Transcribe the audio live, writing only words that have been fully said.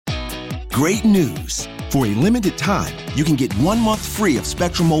Great news! For a limited time, you can get 1 month free of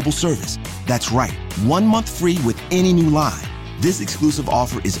Spectrum Mobile service. That's right, 1 month free with any new line. This exclusive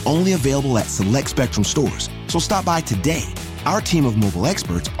offer is only available at select Spectrum stores, so stop by today. Our team of mobile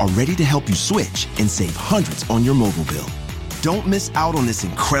experts are ready to help you switch and save hundreds on your mobile bill. Don't miss out on this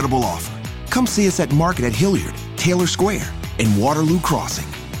incredible offer. Come see us at Market at Hilliard, Taylor Square, and Waterloo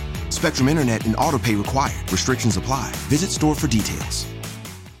Crossing. Spectrum Internet and autopay required. Restrictions apply. Visit store for details.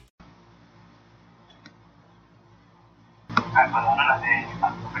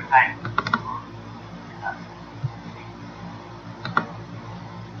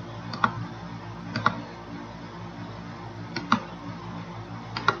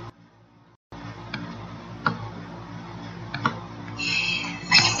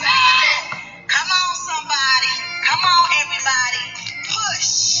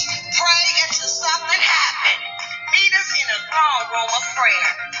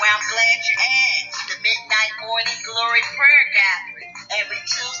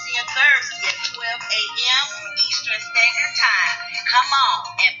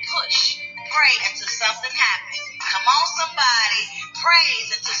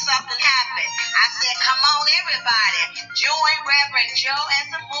 Join Reverend Joe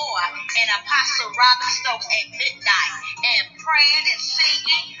Asamoah and Apostle at midnight and praying and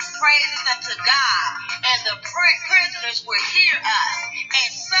singing praises unto God. And the prisoners will hear us. And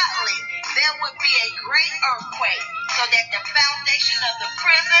suddenly there would be a great earthquake, so that the foundation of the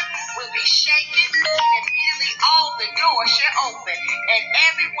prison will be shaken, and immediately all the doors shall open, and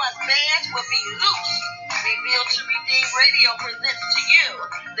everyone's bands will be loose. Revealed to Redeem Radio presents to you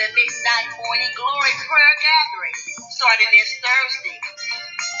the Midnight Morning Glory Prayer Gathering, starting this Thursday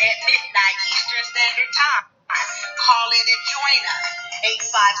at midnight Eastern Standard Time. Call in and join us,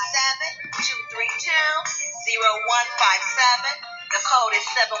 857-232-0157. The code is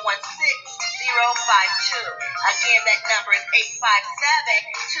 716-052. Again, that number is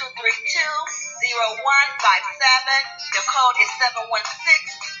 857-232-0157. The code is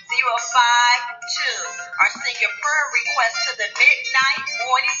 716-052. Or send your prayer request to the Midnight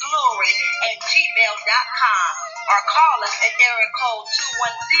Morning Glory at gmail.com. Or call us at area code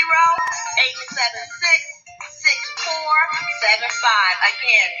 210-876-6475.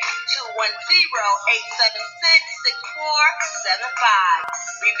 Again, 210-876-6475.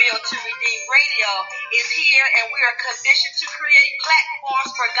 Revealed to Redeem Radio is here, and we are commissioned to create platforms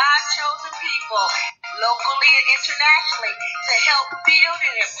for God's chosen people, locally and internationally, to help build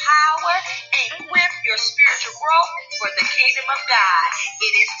and empower and equip your spiritual growth for the kingdom of God.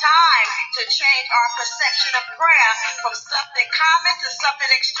 It is time to change our perception of prayer from something common to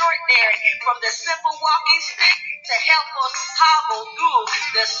something extraordinary, from the simple walking stick to help us hobble through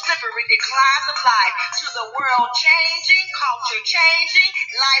the slippery declines of life, to the world-changing, culture-changing,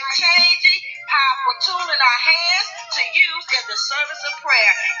 life-changing, powerful tool in our hands to use in the service of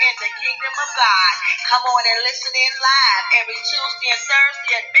prayer in the kingdom of God. Come on and listen in live every Tuesday and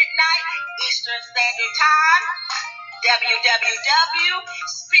Thursday at midnight Eastern Standard Time.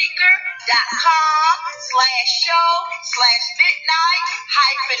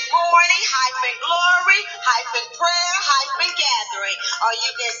 Or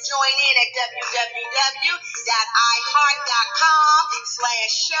you can join in at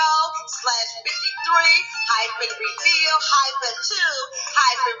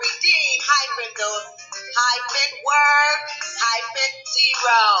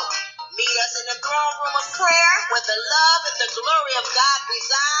Meet us in the throne room of prayer where the love and the glory of God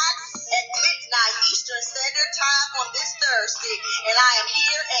reside at midnight Eastern Standard Time on this Thursday. And I am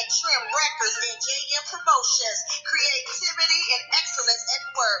here at Trim Records and JM Promotions, creativity and excellence at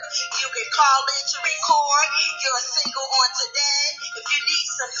work. You can call in to record your single on today. If you need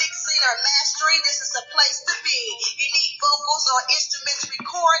some mixing or mastering, this is a place to be. You need vocals or instruments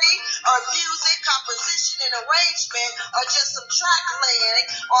recording or music, composition and arrangement, or just some track layering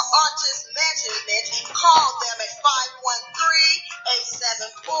or artist measurement, call them at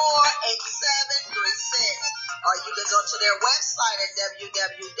 513-874-8736. Or you can go to their website at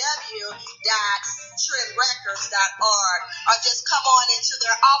www.trimrecords.org, or just come on into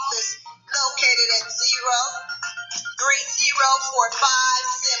their office located at 3045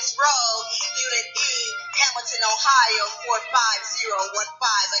 Sims Road, Unit E, Hamilton, Ohio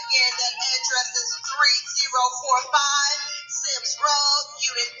 45015. Again, that address is 3045 Sims Road,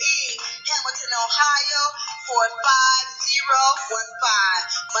 Unit E, Hamilton, Ohio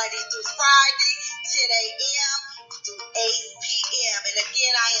 45015. Monday through Friday, 10 a.m. through 8 p.m. JM. And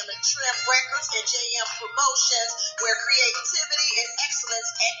again, I am at Trim Records and JM Promotions, where creativity and excellence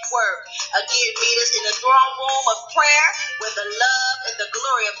at work. Again, meet us in the throne room of prayer, where the love and the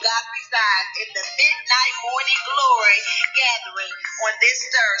glory of God resides, in the midnight morning glory gathering on this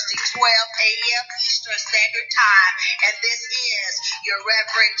Thursday, 12 a.m. Eastern Standard Time. And this is your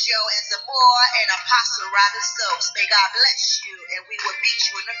Reverend Joe Asamoah and Apostle Robin Stokes. May God bless you, and we will meet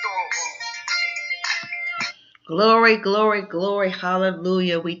you in the throne room. Glory, glory, glory,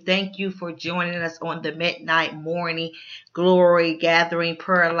 hallelujah. We thank you for joining us on the midnight morning glory gathering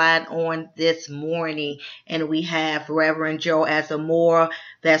prayer line on this morning. And we have Reverend Joe Asamoah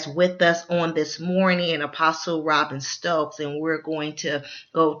that's with us on this morning, and Apostle Robin Stokes. And we're going to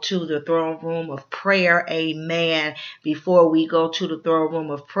go to the throne room of prayer. Amen. Before we go to the throne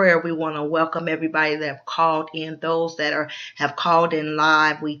room of prayer, we want to welcome everybody that have called in, those that have called in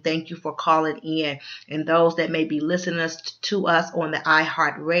live. We thank you for calling in, and those that may be listening to us on the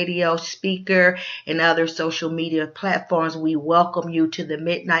iHeartRadio speaker and other social media platforms. We welcome you to the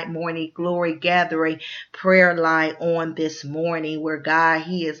Midnight Morning Glory Gathering prayer line on this morning, where God,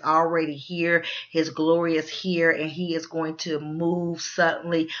 He is already here. His glory is here, and He is going to move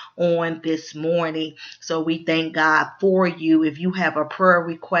suddenly on this morning. So we thank God for you. If you have a prayer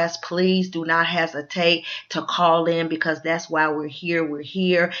request, please do not hesitate to call in, because that's why we're here. We're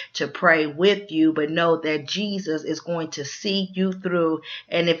here to pray with you, but know that Jesus is going to see you through.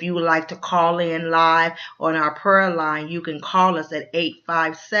 And if you would like to call in live on our prayer line, you can call us at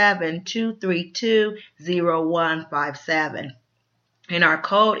 857-232-0157. And our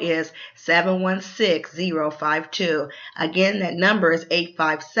code is 716052. Again, that number is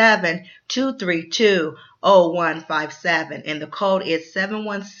 857-232-0157. And the code is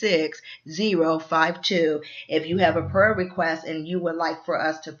 716052. If you have a prayer request and you would like for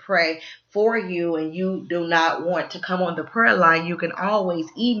us to pray for you, and you do not want to come on the prayer line, you can always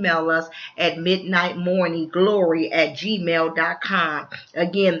email us at midnightmorningglory@gmail.com.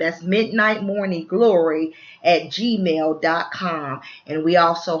 Again, that's midnightmorningglory@gmail.com. And we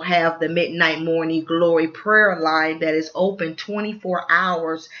also have the Midnight Morning Glory prayer line that is open 24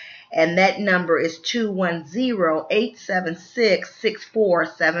 hours. And that number is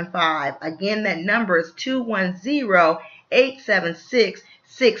 210-876-6475. Again, that number is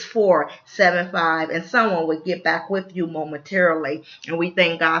 210-876-6475, and someone will get back with you momentarily. And we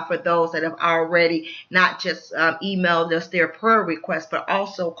thank God for those that have already not just emailed us their prayer requests, but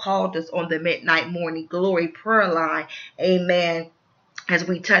also called us on the Midnight Morning Glory prayer line. Amen. As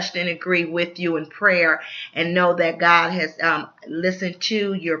we touched and agree with you in prayer, and know that God has listened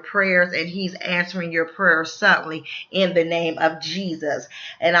to your prayers, and He's answering your prayers suddenly in the name of Jesus.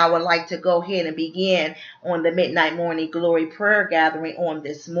 And I would like to go ahead and begin on the Midnight Morning Glory prayer gathering on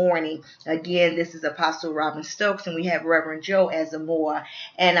this morning. Again, this is Apostle Robin Stokes, and we have Reverend Joe Asamoah.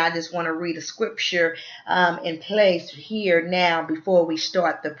 And I just want to read a scripture in place here now before we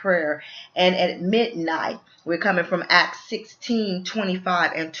start the prayer. And at midnight, we're coming from Acts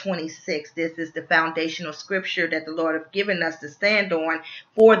 16:25 and 26. This is the foundational scripture that the Lord has given us to stand on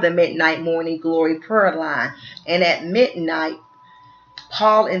for the Midnight Morning Glory prayer line. And at midnight,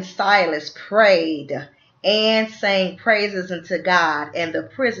 Paul and Silas prayed and sang praises unto God, and the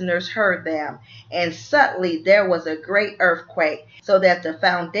prisoners heard them. And suddenly there was a great earthquake, so that the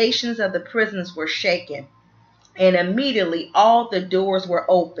foundations of the prisons were shaken. And immediately all the doors were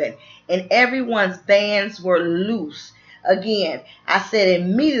open, and everyone's bands were loose. Again, I said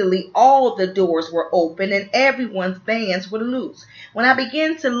immediately all the doors were open and everyone's bands were loose. When I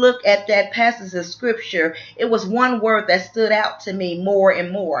began to look at that passage of scripture, it was one word that stood out to me more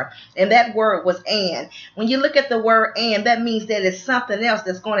and more, and that word was "and." When you look at the word "and," that means that it's something else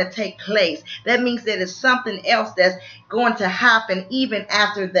that's going to take place. That means that it's something else that's going to happen even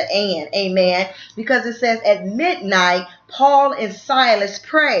after the "and." Amen. Because it says at midnight, Paul and Silas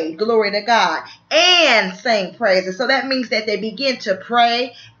prayed, glory to God, and sang praises. So that means that they begin to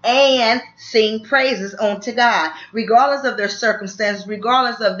pray and sing praises unto God. Regardless of their circumstances,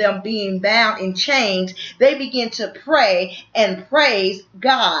 regardless of them being bound in chains, they begin to pray and praise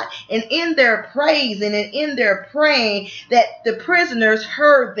God. And in their praising and in their praying, that the prisoners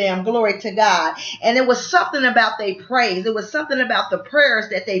heard them, glory to God. And it was something about they praise. It was something about the prayers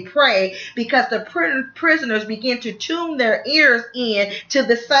that they prayed, because the prisoners began to tune their ears in to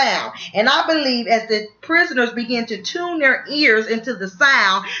the sound. And I believe as the prisoners began to tune their ears into the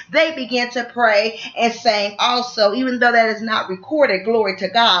sound, they began to pray and sing also, even though that is not recorded, glory to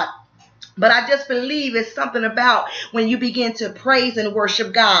God. But I just believe it's something about when you begin to praise and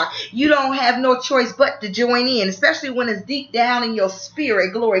worship God. You don't have no choice but to join in, especially when it's deep down in your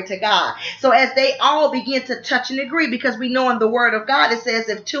spirit. Glory to God. So as they all begin to touch and agree, because we know in the word of God, it says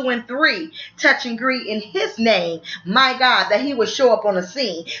if 2 and 3 touch and agree in his name, my God, that he will show up on the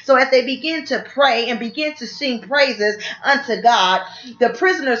scene. So as they begin to pray and begin to sing praises unto God, the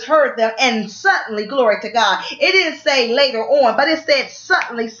prisoners heard them, and suddenly, glory to God. It didn't say later on, but it said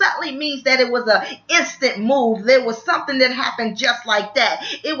suddenly. Suddenly means that it was an instant move. There was something that happened just like that.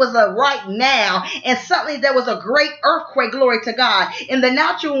 It was a right now, and suddenly there was a great earthquake. Glory to God. In the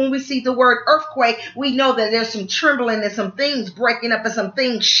natural, when we see the word earthquake, we know that there's some trembling and some things breaking up and some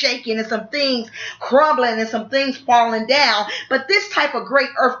things shaking and some things crumbling and some things falling down. But this type of great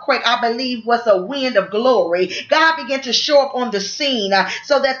earthquake, I believe, was a wind of glory. God began to show up on the scene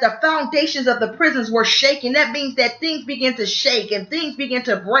so that the foundations of the prisons were shaking. That means that things begin to shake and things begin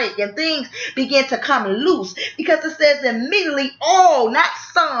to break and things begin to come loose, because it says immediately all, not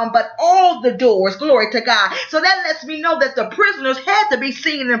some, but all the doors, glory to God. So that lets me know that the prisoners had to be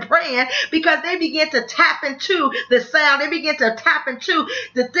singing and praying, because they began to tap into the sound. They began to tap into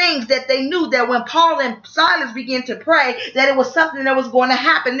the things that they knew, that when Paul and Silas began to pray, that it was something that was going to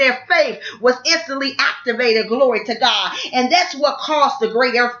happen. Their faith was instantly activated, glory to God. And that's what caused the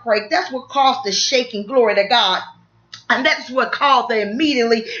great earthquake. That's what caused the shaking, glory to God. And that's what caused the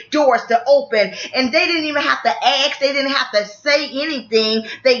immediately doors to open. And they didn't even have to ask. They didn't have to say anything.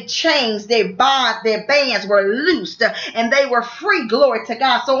 They changed their bonds. Their bands were loosed and they were free. Glory to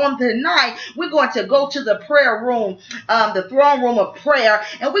God. So on tonight, we're going to go to the prayer room, the throne room of prayer.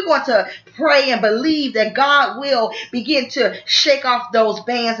 And we're going to pray and believe that God will begin to shake off those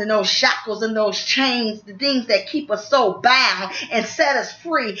bands and those shackles and those chains, the things that keep us so bound, and set us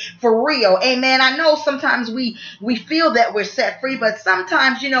free for real. Amen. I know sometimes we feel that we're set free, but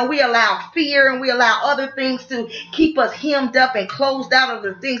sometimes, we allow fear and we allow other things to keep us hemmed up and closed out of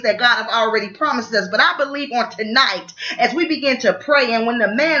the things that God have already promised us. But I believe on tonight, as we begin to pray, and when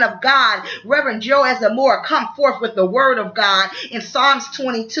the man of God, Reverend Joe Asamoah, come forth with the word of God in Psalms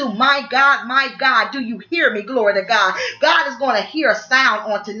 22, my God, do you hear me? Glory to God. God is going to hear a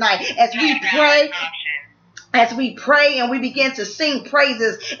sound on tonight as we pray. As we pray and we begin to sing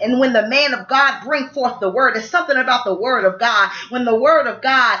praises, and when the man of God bring forth the word, there's something about the word of God. When the word of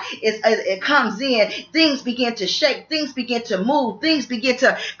God it comes in, things begin to shake, things begin to move, things begin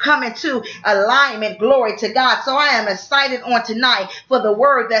to come into alignment. Glory to God. So I am excited on tonight for the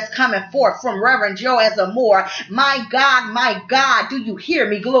word that's coming forth from Reverend Joe Asamoah. My God, do you hear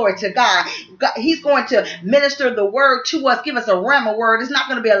me? Glory to God. He's going to minister the word to us, give us a rhema word. It's not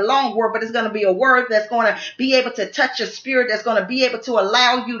going to be a long word, but it's going to be a word that's going to be able to touch your spirit, that's going to be able to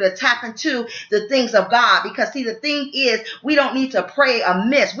allow you to tap into the things of God. Because see, the thing is, we don't need to pray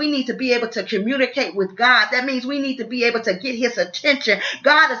amiss. We need to be able to communicate with God. That means we need to be able to get his attention.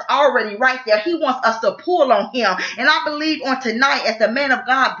 God is already right there. He wants us to pull on him. And I believe on tonight, as the man of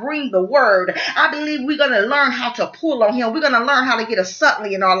God bring the word, I believe we're going to learn how to pull on him. We're going to learn how to get it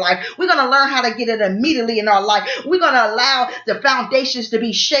suddenly in our life. We're going to learn how to get it immediately in our life. We're going to allow the foundations to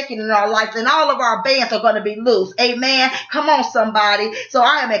be shaken in our lives, and all of our bands are going to be loose. Amen. Come on, somebody. So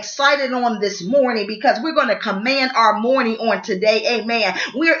I am excited on this morning, because we're going to command our morning on today. Amen.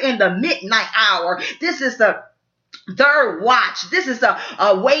 We're in the midnight hour. This is the third watch. This is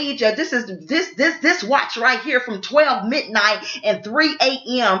a wager. This watch right here from 12 midnight and 3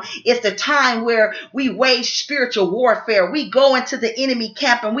 a.m. is the time where we wage spiritual warfare. We go into the enemy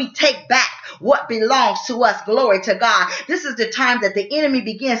camp and we take back what belongs to us. Glory to God. This is the time that the enemy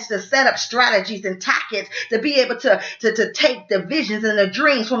begins to set up strategies and tactics to be able to take the visions and the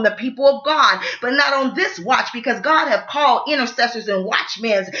dreams from the people of God. But not on this watch, because God have called intercessors and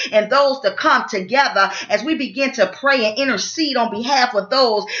watchmen and those to come together as we begin to pray and intercede on behalf of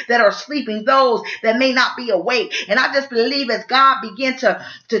those that are sleeping, those that may not be awake. And I just believe as God begin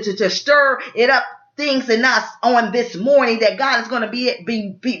to stir it up, things in us on this morning, that God is going to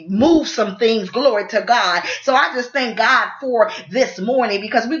be move some things. Glory to God. So I just thank God for this morning,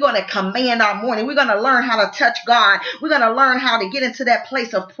 because we're going to command our morning. We're going to learn how to touch God. We're going to learn how to get into that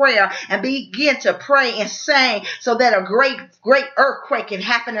place of prayer and begin to pray and sing, so that a great earthquake can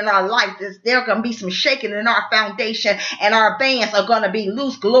happen in our life. There going to be some shaking in our foundation, and our bands are going to be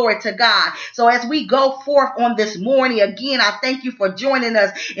loose. Glory to God. So as we go forth on this morning, again, I thank you for joining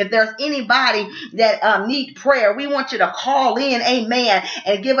us. If there's anybody that that need prayer, we want you to call in, amen,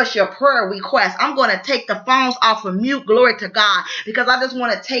 and give us your prayer request. I'm going to take the phones off of mute, glory to God, because I just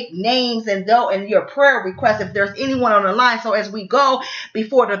want to take names and your prayer requests if there's anyone on the line. So as we go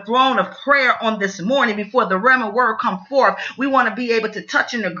before the throne of prayer on this morning, before the Rhema word come forth, we want to be able to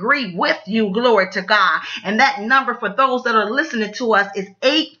touch and agree with you, glory to God. And that number for those that are listening to us is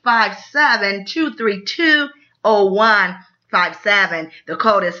 857-232-0157. The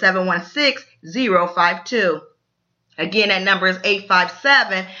code is 716-052. Again, that number is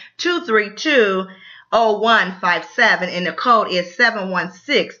 857-232-0157, and the code is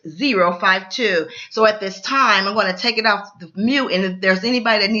 716-052. So at this time, I'm going to take it off the mute, and if there's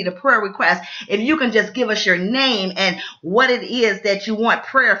anybody that need a prayer request, if you can just give us your name and what it is that you want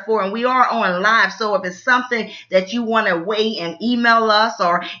prayer for. And we are on live, so if it's something that you want to wait and email us,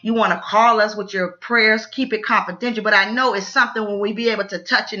 or you want to call us with your prayers, keep it confidential. But I know it's something when we be able to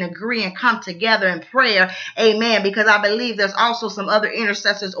touch and agree and come together in prayer, amen, because I believe there's also some other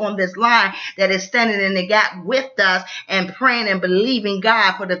intercessors on this line that is standing in the gap with us and praying and believing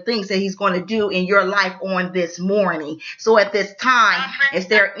God for the things that he's going to do in your life on this morning. So at this time, is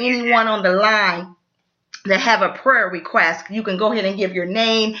there anyone on the line that have a prayer request? You can go ahead and give your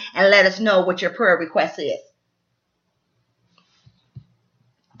name and let us know what your prayer request is.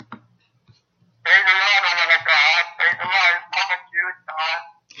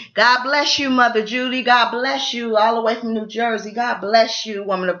 God bless you, Mother Judy. God bless you, all the way from New Jersey. God bless you,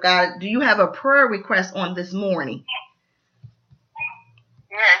 woman of God. Do you have a prayer request on this morning?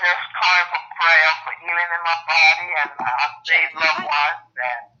 Yeah, just calling for prayer for healing in my body and saved loved ones,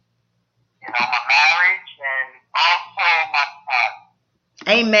 and my marriage, and also my son.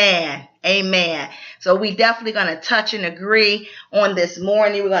 Amen. Amen. So we definitely going to touch and agree on this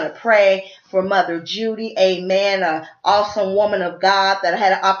morning. We're going to pray for Mother Judy. Amen. An awesome woman of God that I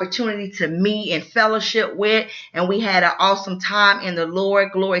had an opportunity to meet and fellowship with. And we had an awesome time in the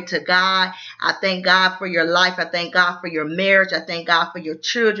Lord. Glory to God. I thank God for your life. I thank God for your marriage. I thank God for your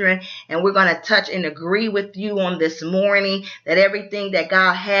children. And we're going to touch and agree with you on this morning that everything that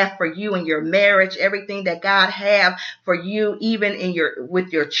God has for you in your marriage, everything that God has for you, even in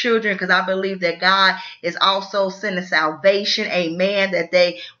with your children, because I believe that God is also sending salvation. Amen. That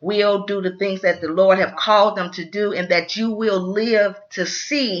they will do the things that the Lord have called them to do, and that you will live to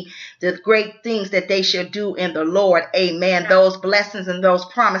see the great things that they shall do in the Lord. Amen. Those blessings and those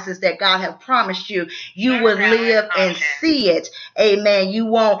promises that God have promised you, you will live and see it. Amen. You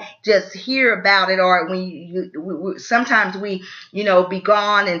won't just hear about it, or when sometimes we be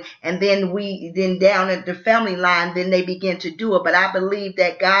gone, and then down at the family line, then they begin to do it. But I believe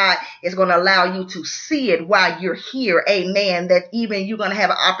that God is going to allow you to see it while you're here. Amen. That even you're going to have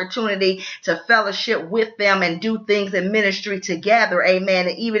an opportunity to fellowship with them and do things in ministry together. Amen.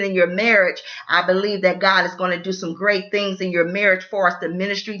 And even in your marriage, I believe that God is going to do some great things in your marriage for us, the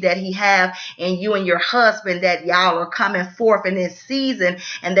ministry that he have in you and your husband, that y'all are coming forth in this season,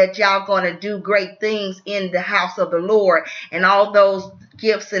 and that y'all going to do great things in the house of the Lord, and all those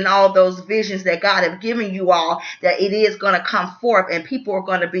gifts and all those visions that God have given you all, that it is going to come forth, and people are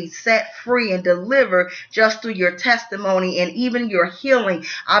going to be set free and delivered just through your testimony and even your healing.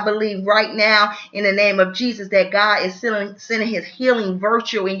 I believe right now in the name of Jesus that God is sending his healing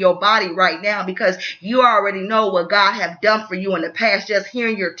virtue in your body right now, because you already know what God have done for you in the past. Just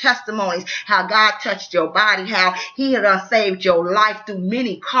hearing your testimonies, how God touched your body, how he had saved your life through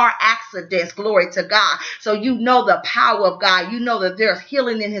many car accidents. Glory to God. So you know the power of God. You know that there's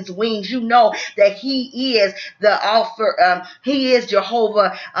healing in his wings. You know that he is the author. He is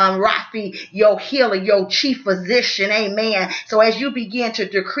Jehovah Rapha, your healer, your chief physician. Amen. So as you begin to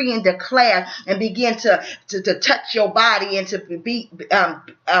decree and declare and begin to touch your body and to be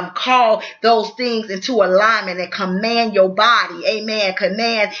call those things into alignment and command your body. Amen.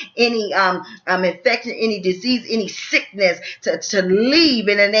 Command any infection, any disease, any sickness to leave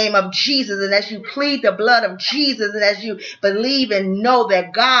in the name of Jesus. And as you plead the blood of Jesus, and as you believe and know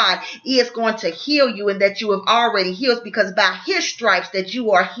that God is going to heal you, and that you have already healed, because by his stripes that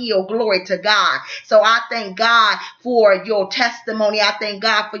you are healed. Glory to God. So I thank God for your testimony. I thank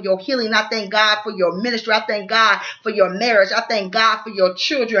God for your healing. I thank God for your ministry. I thank God for your marriage. I thank God for your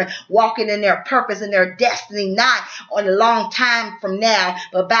children walking in their purpose and their destiny, not on a long time from now,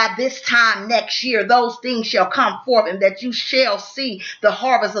 but by this time next year, those things shall come forth, and that you shall see the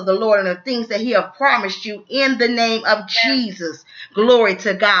harvest of the Lord and the things that he have promised you in the name of Jesus. Glory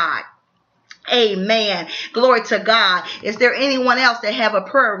to God. Amen. Glory to God. Is there anyone else that have a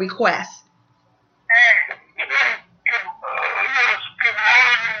prayer request?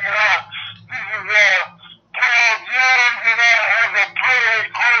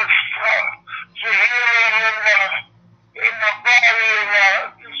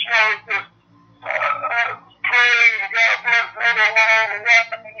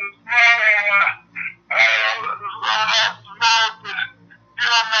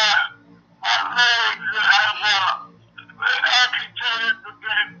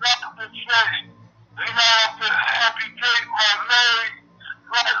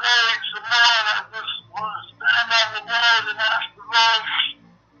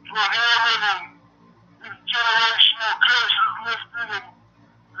 heaven and this generational curse is lifted and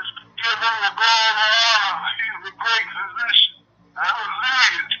just give him the glory and honor. He's a great physician.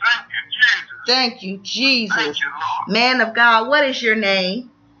 Hallelujah. Thank you, Jesus. Thank you, Jesus. Thank you, Lord. Man of God, what is your name?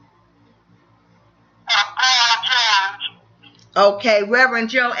 Okay, Reverend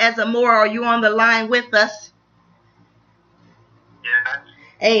Joe Asamoah, are you on the line with us? Yes.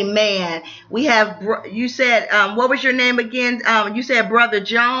 Amen. We have, you said, what was your name again? You said Brother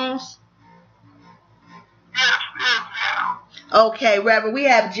Jones? Yes, yes, ma'am. Okay, Reverend, we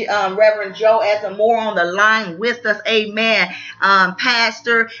have Reverend Joe Asamoah on the line with us. Amen.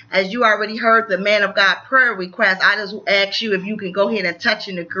 Pastor, as you already heard the man of God prayer request, I just ask you if you can go ahead and touch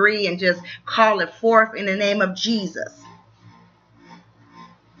and agree and just call it forth in the name of Jesus.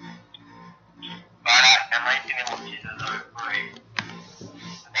 Father, in the mighty name of Jesus, I pray. The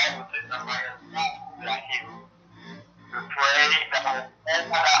Bible says that by your stripes we are healed. We pray that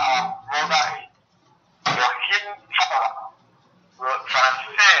whatever our brother is, your healing power will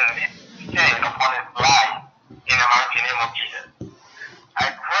transcend sin upon his life in the mighty name of Jesus.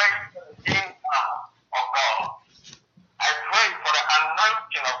 I pray for the healing power of God. I pray for the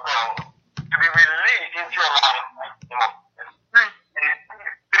anointing of God to be released into your life in the mighty name of Jesus.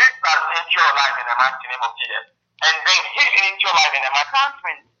 Into your life in the mighty name of Jesus. And then healing into your life in the mighty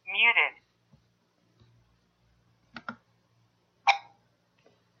Conference muted.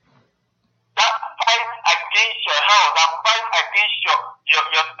 that fight against your health, that fight against your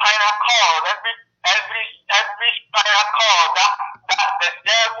spinal cord, every spinal cord that the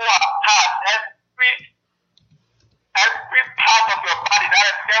devil attacks, every part of your body that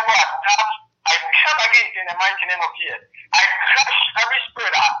the devil attacks, I come against in the mighty name of Jesus. I crush every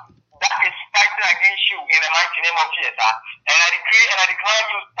spirit that is fighting against you in the mighty name of Jesus. And I decree and I declare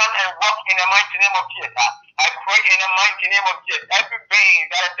you stand and walk in the mighty name of Jesus. I pray in the mighty name of Jesus. Every vein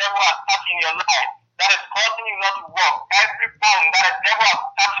that the devil has touched in your life that is causing you not to walk, every bone that the devil has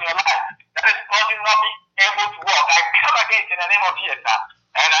touched in your life that is causing you not to be able to walk, I come against in the name of Jesus.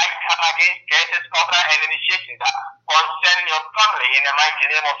 And I come against curses, covenant, and initiations concerning your family in the mighty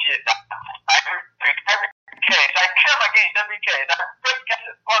name of Jesus. I rebuke every case. I come against every case that break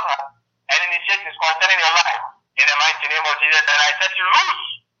curses, covenant, and initiations concerning your life in the mighty name of Jesus. And I set you loose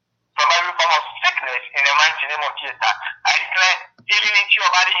from every form of sickness in the mighty name of Jesus. I declare healing into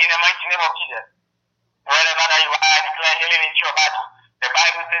your body in the mighty name of Jesus. Wherever that you are, I declare healing into your body. The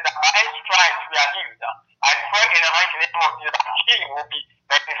Bible says that by his stripes we are healed. I pray in the mighty name of Jesus that healing will be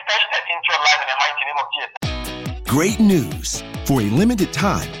manifested into your life in the mighty name of Jesus. Great news! For a limited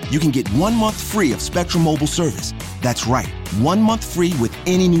time, you can get 1 month free of Spectrum Mobile service. That's right, 1 month free with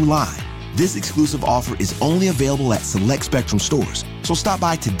any new line. This exclusive offer is only available at select Spectrum stores, so stop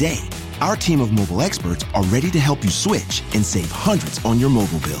by today. Our team of mobile experts are ready to help you switch and save hundreds on your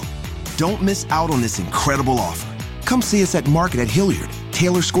mobile bill. Don't miss out on this incredible offer. Come see us at Market at Hilliard,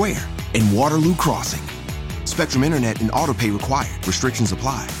 Taylor Square, and Waterloo Crossing. Spectrum Internet and autopay required. Restrictions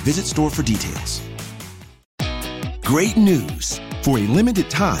apply. Visit store for details. Great news! For a limited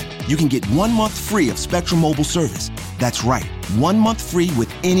time, you can get 1 month free of Spectrum Mobile service. That's right, 1 month free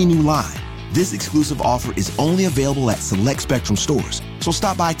with any new line. This exclusive offer is only available at select Spectrum stores, so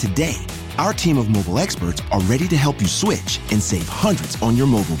stop by today. Our team of mobile experts are ready to help you switch and save hundreds on your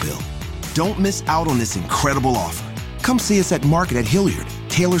mobile bill. Don't miss out on this incredible offer. Come see us at Market at Hilliard,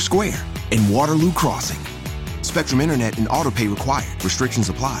 Taylor Square, and Waterloo Crossing. Spectrum Internet and autopay required. Restrictions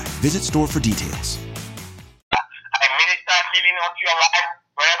apply. Visit store for details. I minister healing unto your life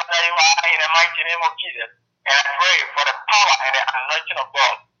wherever that you are in the mighty name of Jesus. And I pray for the power and the anointing of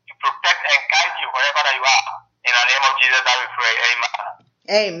God to protect and guide you wherever that you are. In the name of Jesus that we pray. Amen.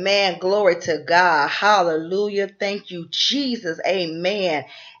 Amen. Glory to God. Hallelujah. Thank you, Jesus. Amen.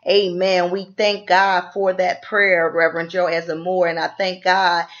 Amen. We thank God for that prayer, Reverend Joe Asamoah, and I thank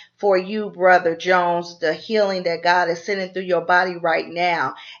God for you, Brother Jones, the healing that God is sending through your body right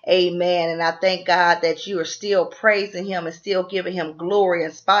now. Amen. And I thank God that you are still praising him and still giving him glory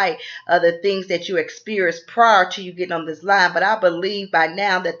in spite of the things that you experienced prior to you getting on this line. But I believe by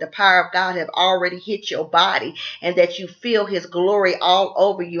now that the power of God have already hit your body and that you feel his glory all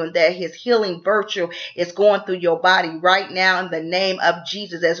over you and that his healing virtue is going through your body right now in the name of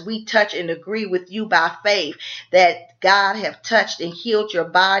Jesus, as we touch and agree with you by faith that God have touched and healed your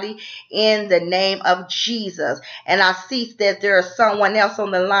body in the name of Jesus. And I see that there is someone else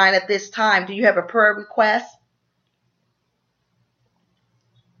on the line at this time. Do you have a prayer request?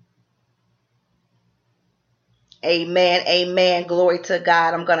 Amen. Amen. Glory to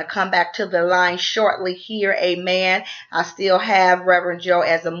God. I'm going to come back to the line shortly here. Amen. I still have Reverend Joe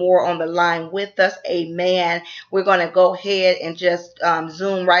Asamoah on the line with us. Amen. We're going to go ahead and just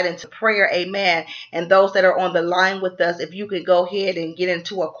zoom right into prayer. Amen. And those that are on the line with us, if you could go ahead and get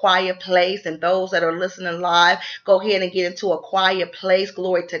into a quiet place, and those that are listening live, go ahead and get into a quiet place.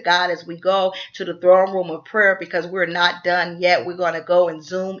 Glory to God as we go to the throne room of prayer, because we're not done yet. We're going to go and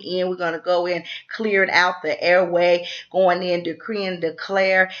zoom in. We're going to go in clearing out the airway, going in, decree and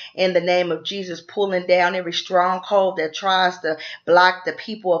declare in the name of Jesus, pulling down every stronghold that tries to block the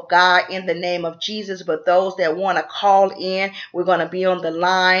people of God in the name of Jesus. But those that want to call in, we're going to be on the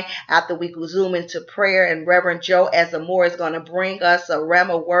line after we zoom into prayer, and Reverend Joe Asamoah is going to bring us a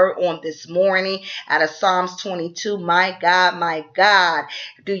rhema word on this morning out of Psalms 22. My God,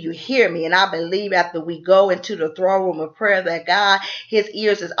 do you hear me? And I believe after we go into the throne room of prayer that God, his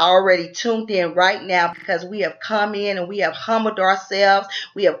ears is already tuned in right now, because we have come in and we have humbled ourselves.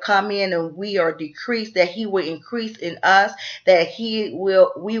 We have come in and we are decreased, that he will increase in us, that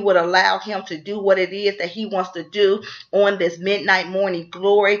we would allow him to do what it is that he wants to do on this midnight morning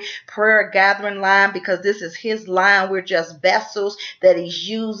glory prayer gathering line, because this is his line. We're just vessels that he's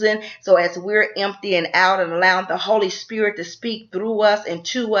using. So as we're emptying out and allowing the Holy Spirit to speak through us and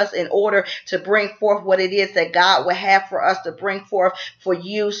to us in order to bring forth what it is that God would have for us to bring forth for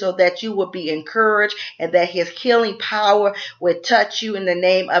you, so that you will be encouraged and that his healing power would touch you in the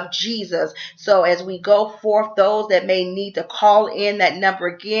name of Jesus. So as we go forth, those that may need to call in, that number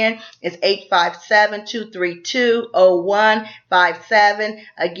again is 857-232-0157.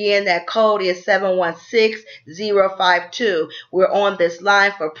 Again, that code is 716052. We're on this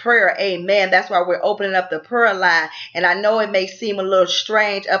line for prayer. Amen. That's why we're opening up the prayer line. And I know it may seem a little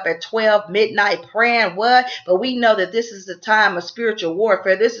strange up at 12 midnight praying what, but we know that this is the time of spiritual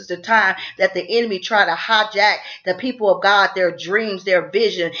warfare. This is the time that the enemy try to hijack the people of God, their dreams, their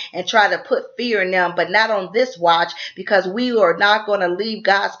vision, and try to put fear in them. But not on this watch, because we are not going to leave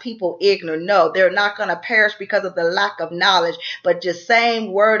God's people ignorant. No, they're not going to perish because of the lack of knowledge, but just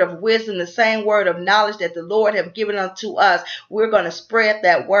same word of wisdom, the same word of knowledge that the Lord have given unto us. We're going to spread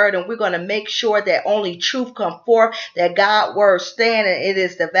that word, and we're going to make sure that only truth come forth, that God's word stand, and it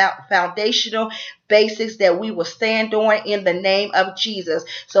is the foundational basics that we will stand on in the name of Jesus.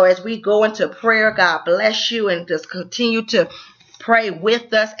 So as we go into prayer, God bless you, and just continue to pray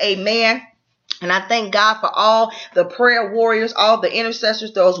with us. Amen. And I thank God for all the prayer warriors, all the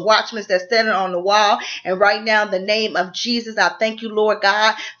intercessors, those watchmen that standing on the wall. And right now, in the name of Jesus, I thank you, Lord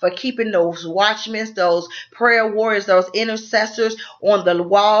God, for keeping those watchmen, those prayer warriors, those intercessors on the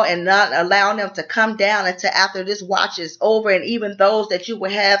wall, and not allowing them to come down until after this watch is over. And even those that you will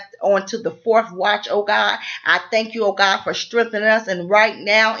have on to the fourth watch, oh God, I thank you, oh God, for strengthening us. And right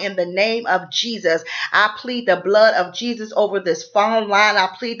now, in the name of Jesus, I plead the blood of Jesus over this phone line. I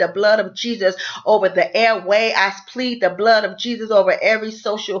plead the blood of Jesus over the airway. I plead the blood of Jesus over every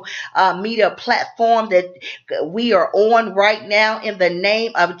social media platform that we are on right now, in the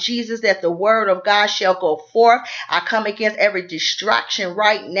name of Jesus, that the word of God shall go forth. I come against every distraction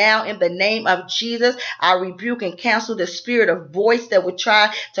right now in the name of Jesus. I rebuke and cancel the spirit of voice that would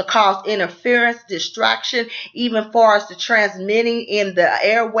try to cause interference, distraction, even far as the transmitting in the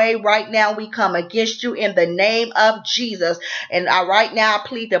airway. Right now, we come against you in the name of Jesus. And right now, I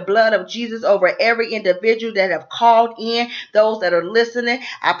plead the blood of Jesus over every individual that have called in, those that are listening.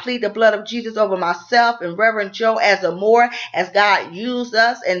 I plead the blood of Jesus over myself and Reverend Joe Asamoah, as God use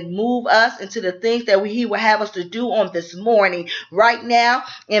us and move us into the things that he will have us to do on this morning. Right now,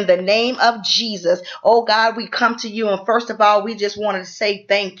 in the name of Jesus, oh God, we come to you, and first of all, we just wanted to say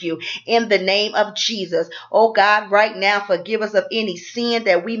thank you in the name of Jesus. Oh God, right now, forgive us of any sin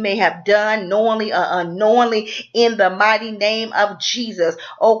that we may have done knowingly or unknowingly, in the mighty name of Jesus.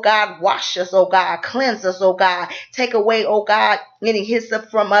 Oh God, wash us, oh God, cleanse us, oh God, take away, oh God, any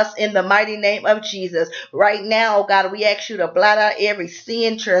hyssop from us in the mighty name of Jesus. Right now, oh God, we ask you to blot out every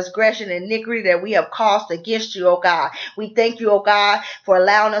sin, transgression, iniquity that we have caused against you, oh God. We thank you, oh God, for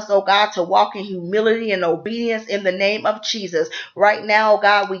allowing us, oh God, to walk in humility and obedience in the name of Jesus. Right now, oh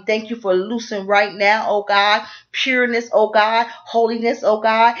God, we thank you for loosing right now, oh God, pureness, oh God, holiness, oh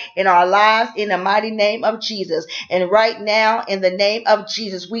God, in our lives in the mighty name of Jesus. And right now, in the name of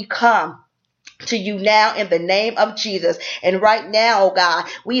Jesus, we come to you now in the name of Jesus. And right now, oh God,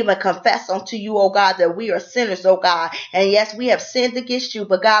 we even confess unto you, oh God, that we are sinners, oh God. And yes, we have sinned against you,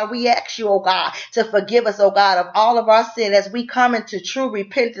 but God, we ask you, oh God, to forgive us, oh God, of all of our sin as we come into true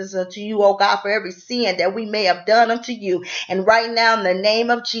repentance unto you, oh God, for every sin that we may have done unto you. And right now, in the name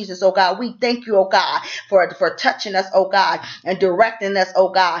of Jesus, oh God, we thank you, oh God, for touching us, oh God, and directing us, oh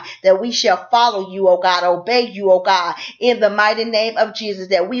God, that we shall follow you, oh God, obey you, oh God, in the mighty name of Jesus,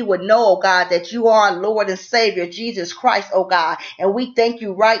 that we would know, oh God, that you are our Lord and Savior, Jesus Christ, oh God. And we thank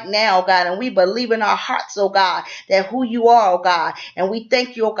you right now, oh God, and we believe in our hearts, oh God, that who you are, oh God. And we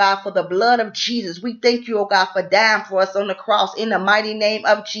thank you, oh God, for the blood of Jesus. We thank you, oh God, for dying for us on the cross in the mighty name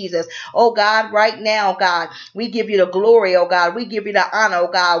of Jesus. Oh God, right now, God, we give you the glory, oh God. We give you the honor,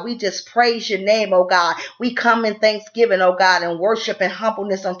 oh God. We just praise your name, oh God. We come in thanksgiving, oh God, and worship and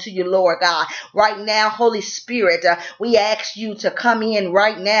humbleness unto you, Lord God. Right now, Holy Spirit, we ask you to come in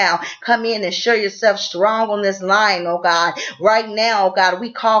right now. Come in and show yourself strong on this line, oh God. Right now, oh God,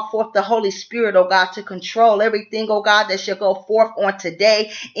 we call forth the Holy Spirit, oh God, to control everything, oh God, that shall go forth on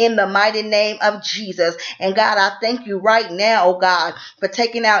today in the mighty name of Jesus. And God, I thank you right now, oh God, for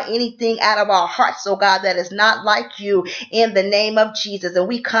taking out anything out of our hearts, oh God, that is not like you in the name of Jesus. And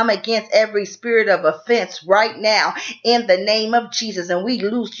we come against every spirit of offense right now in the name of Jesus. And we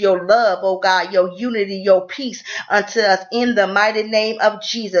loose your love, oh God, your unity, your peace unto us in the mighty name of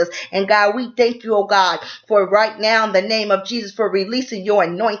Jesus. And God, we thank you, oh God, for right now in the name of Jesus for releasing your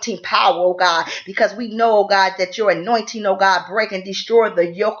anointing power, oh God, because we know, oh God, that your anointing, oh God, break and destroy the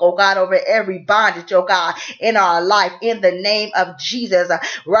yoke, oh God, over every bondage, oh God, in our life in the name of Jesus.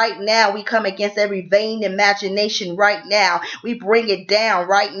 Right now, we come against every vain imagination right now. We bring it down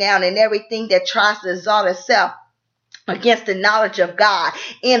right now, and everything that tries to exalt itself against the knowledge of God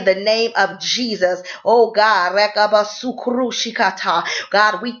in the name of Jesus. Oh God,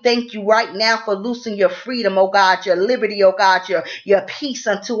 God, we thank you right now for loosing your freedom, oh God, your liberty, oh God, your peace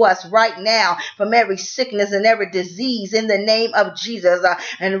unto us right now from every sickness and every disease in the name of Jesus.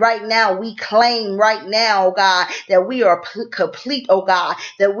 And right now we claim right now, oh God, that we are complete, oh God,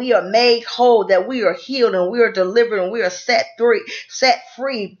 that we are made whole, that we are healed and we are delivered and we are set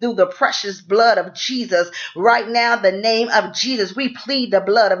free through the precious blood of Jesus. Right now, the name of Jesus, we plead the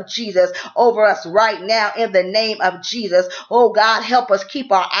blood of Jesus over us right now in the name of Jesus. Oh God, help us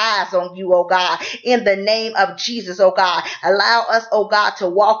keep our eyes on you, oh God, in the name of Jesus, oh God. Allow us, oh God, to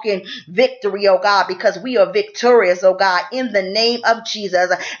walk in victory, oh God, because we are victorious, oh God, in the name of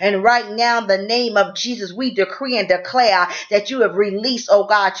Jesus. And right now, in the name of Jesus, we decree and declare that you have released, oh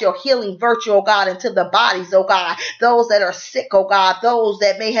God, your healing virtue, oh God, into the bodies, oh God, those that are sick, oh God, those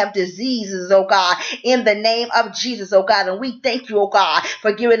that may have diseases, oh God, in the name of Jesus, oh God. And we thank you, oh God,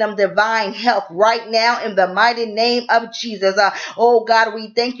 for giving them divine health right now in the mighty name of Jesus. Oh God,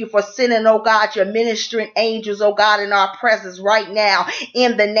 we thank you for sending, oh God, your ministering angels, oh God, in our presence right now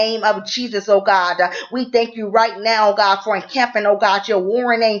in the name of Jesus, oh God. We thank you right now, oh God, for encamping, oh God, your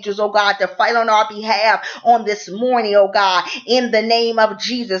warring angels, oh God, to fight on our behalf on this morning, oh God, in the name of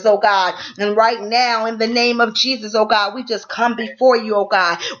Jesus, oh God. And right now, in the name of Jesus, oh God, we just come before you, oh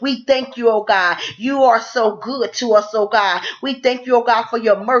God. We thank you, oh God. You are so good to us, oh God. We thank you, oh God, for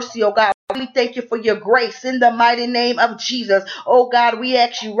your mercy, oh God. We thank you for your grace in the mighty name of Jesus. Oh God, we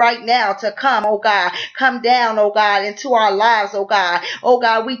ask you right now to come, oh God. Come down, oh God, into our lives, oh God. Oh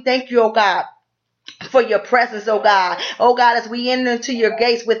God, we thank you, oh God, for your presence, oh God. Oh God, as we enter into your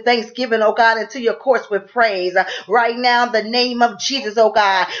gates with thanksgiving, oh God, into your courts with praise. Right now, in the name of Jesus, oh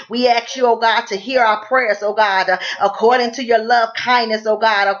God, we ask you, oh God, to hear our prayers, oh God, according to your love kindness, oh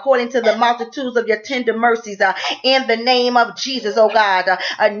God, according to the multitudes of your tender mercies, in the name of Jesus, oh God.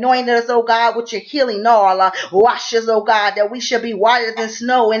 Anoint us, oh God, with your healing oil. Wash us, oh God, that we shall be whiter than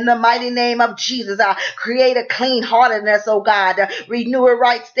snow in the mighty name of Jesus. Create a clean heart in us, oh God. Renew a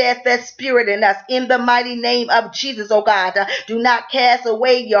right, steadfast spirit in us in the mighty name of Jesus, oh God. Do not cast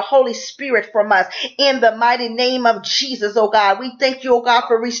away your Holy Spirit from us in the mighty name of Jesus, oh God. We thank you, oh God,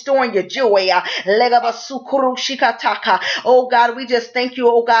 for restoring your joy. Oh God, we just thank you,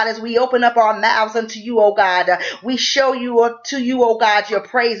 oh God, as we open up our mouths unto you, oh God. We show you to you, oh God, your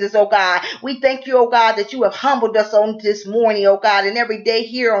praises, oh God. We thank you, oh God, that you have humbled us on this morning, oh God, and every day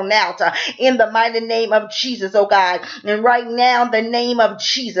here on out, in the mighty name of Jesus, oh God. And right now, in the name of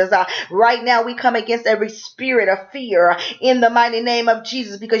Jesus, right now we come against every spirit of fear in the mighty name of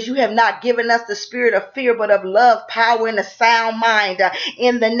Jesus, because you have not given us the spirit of fear, but of love, power, and a sound mind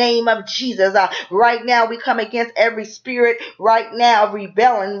in the name of Jesus. Right now, we come against every spirit right now of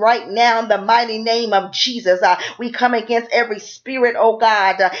rebellion right now in the mighty name of Jesus. We come against every spirit, oh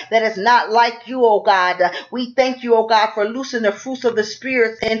God, that is not like you, oh God. We thank you, oh God, for loosing the fruits of the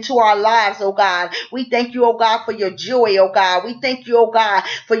spirits into our lives, oh God. We thank you, oh God, for your joy, oh God. We thank you, oh God,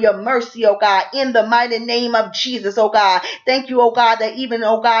 for your mercy, oh God, in the mighty name of Jesus, oh God. Thank you, oh God, that even,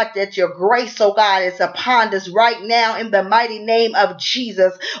 oh God, that your grace, oh God, is upon us right now in the mighty name of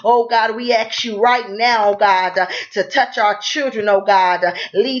Jesus. Oh God, we ask you right now, oh God, to touch our children, oh God.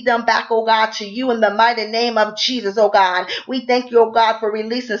 Lead them back, oh God, to you in the mighty name of Jesus, oh God. We thank you, oh God, for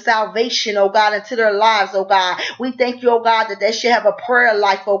releasing salvation, oh God, into their lives, oh God. We thank you, oh God, that they should have a prayer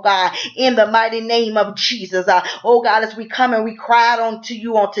life, oh God, in the mighty name of Jesus. Oh God, as we come and we cry out unto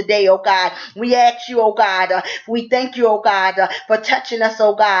you on today, oh God, we ask you, oh God, we thank you, oh God, for touching us,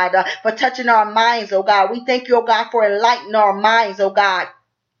 oh God, for touching our minds, oh God. We thank you, oh God, for enlightening our minds, oh God,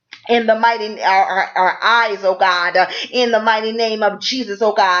 in the mighty our eyes, oh God, in the mighty name of Jesus,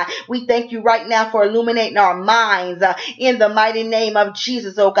 oh God. We thank you right now for illuminating our minds in the mighty name of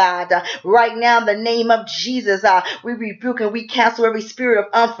Jesus, oh God. Right now in the name of Jesus, we rebuke and we cancel every spirit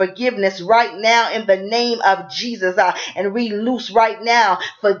of unforgiveness right now in the name of Jesus, and we loose right now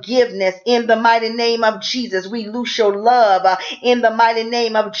forgiveness in the mighty name of Jesus. We loose your love in the mighty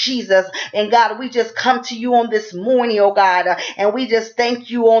name of Jesus. And God, we just come to you on this morning, oh God, and we just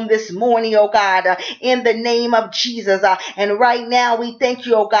thank you on this morning, oh God, in the name of Jesus. And right now we thank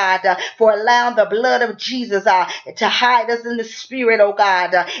you, oh God, for allowing the blood of Jesus to hide us in the spirit, oh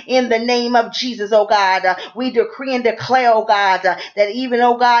God, in the name of Jesus, oh God. We decree and declare, oh God, that even,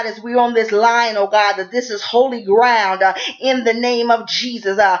 oh God, as we're on this line, oh God, that this is holy ground in the name of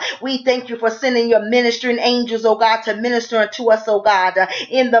Jesus. We thank you for sending your ministering angels, oh God, to minister unto us, oh God,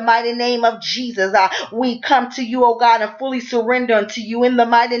 in the mighty name of Jesus. We come to you, oh God, and fully surrender unto you in the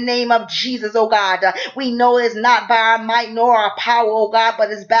mighty name of Jesus, oh God. We know it's not by our might nor our power, oh God,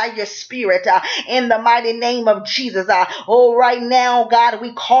 but it's by your spirit in the mighty name of Jesus. Oh, right now, God,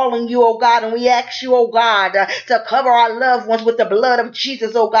 we calling you, oh God, and we ask you, oh God, to cover our loved ones with the blood of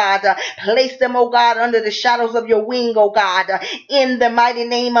Jesus, oh God. Place them, oh God, under the shadows of your wing, oh God, in the mighty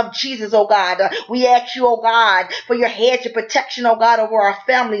name of Jesus, oh God. We ask you, oh God, for your hedge of protection, oh God, over our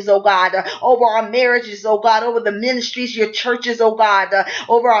families, oh God, over our marriages, oh God, over the ministries, your churches, oh God,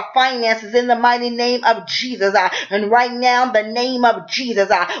 over our finances in the mighty name of Jesus. And right now, in the name of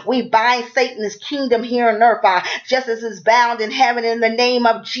Jesus, we bind Satan's kingdom here on earth, just as it's bound in heaven in the name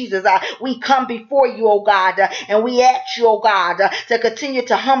of Jesus. We come before you, oh God, and we ask you, oh God, to continue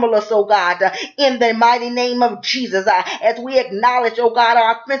to humble us, oh God, in the mighty name of Jesus. As we acknowledge, oh God,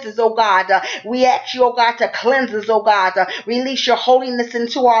 our offenses, oh God, we ask you, oh God, to cleanse us, oh God, release your holiness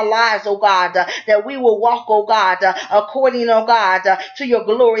into our lives, oh God, that we will walk, oh God, according, oh God, to your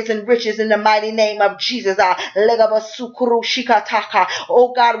glories and riches in the mighty name of Jesus.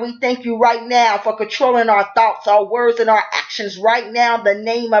 Oh God, we thank you right now for controlling our thoughts, our words, and our actions right now in the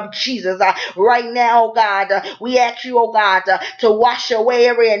name of Jesus. Right now, oh God, we ask you, oh God, to wash away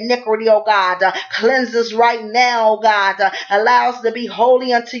every iniquity, oh God. Cleanse us right now, oh God. Allow us to be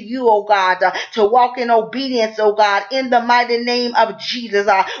holy unto you, oh God, to walk in obedience, oh God, in the mighty name of Jesus.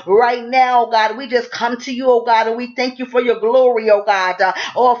 Right now, oh God, we just come to you, oh God, and we thank you for your glory, oh God.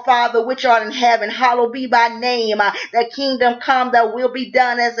 Oh Father, which art in heaven, hallowed be thy name. Thy kingdom come, that will be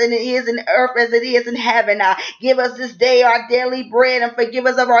done as it is in earth as it is in heaven. Give us this day our daily bread, and forgive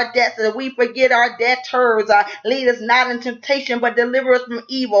us of our debts as we forget our debtors. Lead us not into temptation, but deliver us from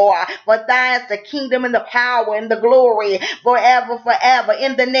evil. For thine is the kingdom and the power and the glory forever, forever.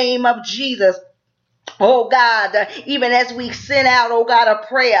 In the name of Jesus. Oh God, even as we send out, oh God, a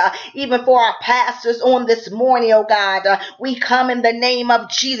prayer, even for our pastors on this morning, oh God, we come in the name of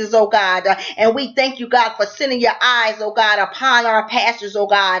Jesus, oh God, and we thank you, God, for sending your eyes, oh God, upon our pastors, oh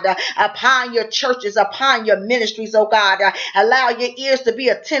God, upon your churches, upon your ministries, oh God. Allow your ears to be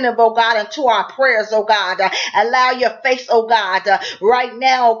attentive, oh God, unto our prayers, oh God. Allow your face, oh God, right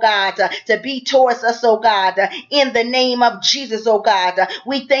now, oh God, to be towards us, oh God, in the name of Jesus, oh God.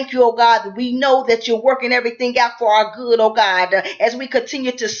 We thank you, oh God. We know that you're working everything out for our good, oh God, as we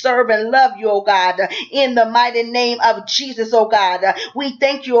continue to serve and love you, oh God, in the mighty name of Jesus, oh God. We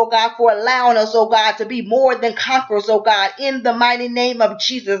thank you, oh God, for allowing us, oh God, to be more than conquerors, oh God, in the mighty name of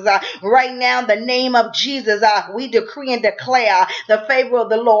Jesus. Right now, in the name of Jesus, we decree and declare the favor of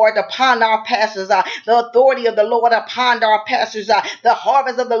the Lord upon our pastors, the authority of the Lord upon our pastors, the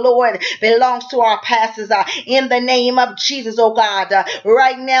harvest of the Lord belongs to our pastors, in the name of Jesus, oh God.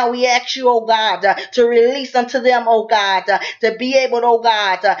 Right now, we ask you, oh God, to release unto them, oh God, to be able, oh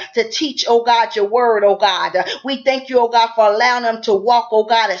God, to teach, oh God, your word, oh God. We thank you, oh God, for allowing them to walk, oh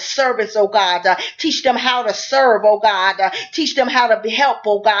God, as servants, oh God. Teach them how to serve, oh God. Teach them how to help,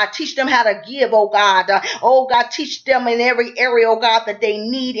 oh God. Teach them how to give, oh God. Oh God, teach them in every area, oh God, that they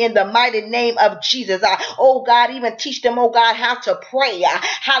need in the mighty name of Jesus. Oh God, even teach them, oh God, how to pray,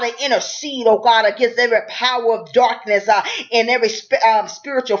 how to intercede, oh God, against every power of darkness, and every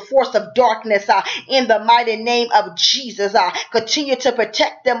spiritual force of darkness, in the mighty name of Jesus. Continue to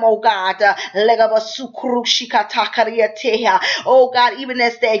protect them, oh God. Oh God, even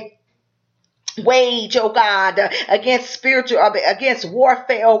as they wage, oh God, against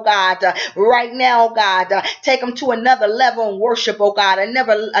warfare, oh God, right now, oh God, take them to another level in worship, oh God,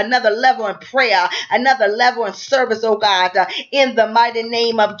 another level in prayer, another level in service, oh God, in the mighty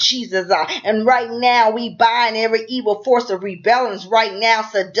name of Jesus. And right now, we bind every evil force of rebellion, right now,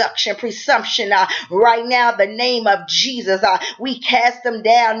 seduction, presumption, right now, the name of Jesus, we cast them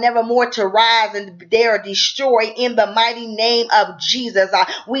down, never more to rise, and they are destroyed in the mighty name of Jesus.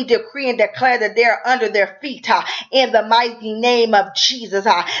 We decree and declare that they're under their feet, in the mighty name of Jesus.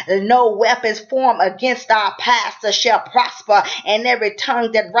 No weapons formed against our pastor shall prosper, and every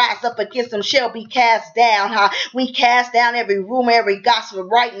tongue that rises up against them shall be cast down. We cast down every rumor, every gospel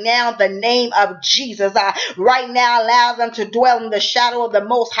right now in the name of Jesus. Right now, allow them to dwell in the shadow of the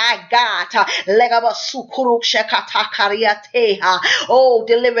Most High God. Oh,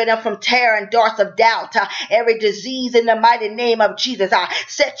 deliver them from terror and darts of doubt, every disease in the mighty name of Jesus.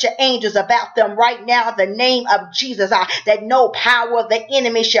 Set your angels about them right now in the name of Jesus, that no power of the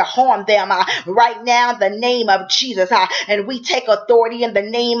enemy shall harm them, right now in the name of Jesus. And we take authority in the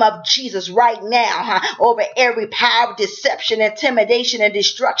name of Jesus right now, over every power of deception, intimidation, and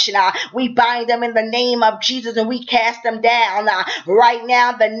destruction. We bind them in the name of Jesus, and we cast them down, right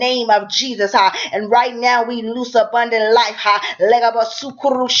now in the name of Jesus. And right now we loose abundant life.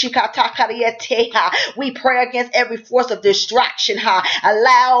 We pray against every force of distraction.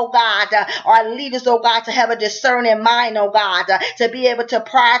 Allow, God, our leaders, oh God, to have a discerning mind, oh God, to be able to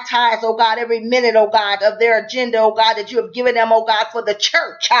prioritize, oh God, every minute, oh God, of their agenda, oh God, that you have given them, oh God, for the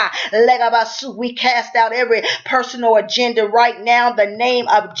church. We cast out every personal agenda right now in the name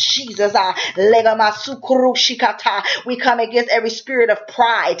of Jesus. We come against every spirit of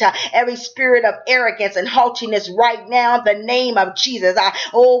pride, every spirit of arrogance and haughtiness right now in the name of Jesus.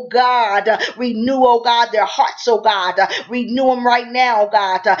 Oh God, renew, oh God, their hearts, oh God, renew them right now, oh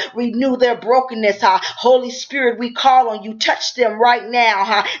God, renew their brokenness. Holy Spirit, we call on you, touch them right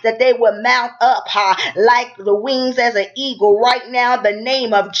now, that they will mount up like the wings as an eagle right now in the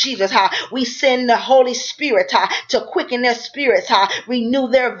name of Jesus. We send the Holy Spirit to quicken their spirits, renew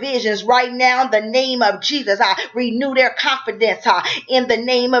their visions right now in the name of Jesus. Renew their confidence in the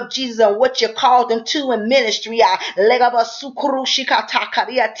name of Jesus on what you called them to in ministry.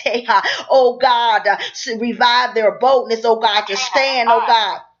 Oh God, revive their boldness, oh God, to stand, oh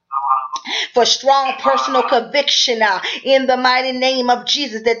God, for strong personal conviction, in the mighty name of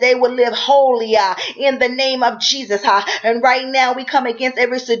Jesus, that they will live holy, in the name of Jesus. And right now we come against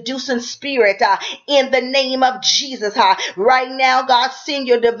every seducing spirit, in the name of Jesus. Right now, God, send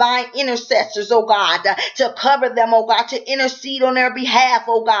your divine intercessors, oh God, to cover them, oh God, to intercede on their behalf,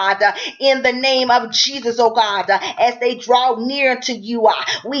 oh God, in the name of Jesus, oh God, as they draw near to you.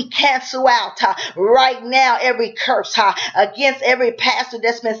 We cancel out right now every curse against every pastor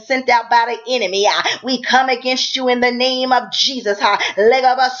that's been sent out by the enemy. We come against you in the name of Jesus.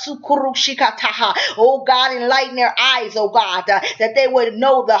 Oh God, enlighten their eyes, oh God, that they would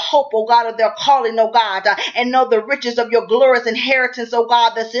know the hope, oh God, of their calling, oh God, and know the riches of your glorious inheritance, oh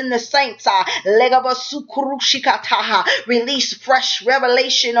God, that's in the saints. Release fresh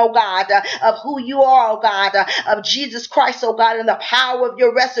revelation, oh God, of who you are, oh God, of Jesus Christ, oh God, and the power of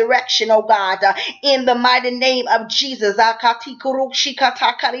your resurrection, oh God, in the mighty name of Jesus.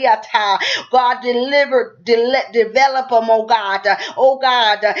 God, develop them, oh God.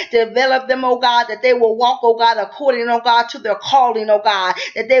 Develop them, oh God, that they will walk, oh God, according, oh God, to their calling, oh God,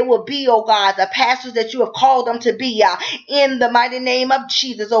 that they will be, oh God, the pastors that you have called them to be, in the mighty name of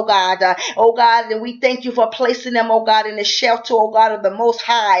Jesus, oh God. Oh God, and we thank you for placing them, oh God, in the shelter, oh God, of the Most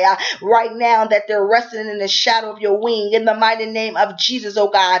High, right now, that they're resting in the shadow of your wing, in the mighty name of Jesus, oh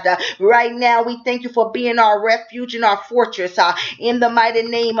God. Right now, we thank you for being our refuge and our fortress, in the mighty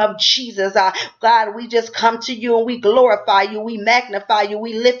name of Jesus. God, we just come to you and we glorify you, we magnify you,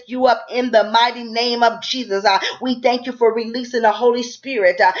 we lift you up in the mighty name of Jesus. We thank you for releasing the Holy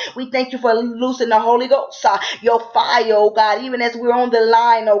Spirit. We thank you for loosing the Holy Ghost, your fire, oh God, even as we're on the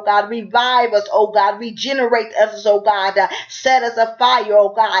line, oh God. Revive us, oh God. Regenerate us, oh God. Set us afire, oh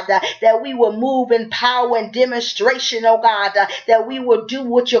God, that we will move in power and demonstration, oh God, that we will do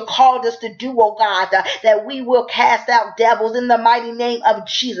what you called us to do, oh God, that we will cast out devils in the mighty name of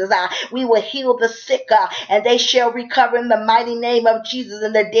Jesus. We will heal the sick, and they shall recover in the mighty name of Jesus,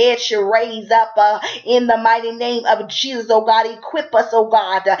 and the dead shall raise up in the mighty name of Jesus, oh God. Equip us, oh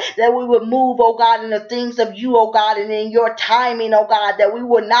God, that we will move, oh God, in the things of you, oh God, and in your timing, oh God, that we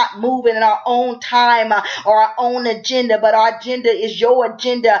will not move in our own time or our own agenda, but our agenda is your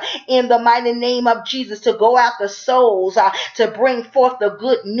agenda in the mighty name of Jesus, to go after souls, to bring forth the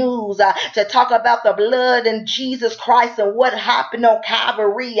good news, to talk about the blood and Jesus Christ and what happened on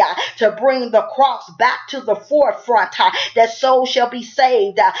Calvary, to bring the cross back to the forefront, that souls shall be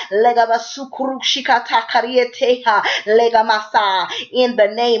saved. In the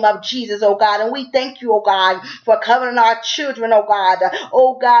name of Jesus, oh God. And we thank you, oh God, for covering our children, oh God.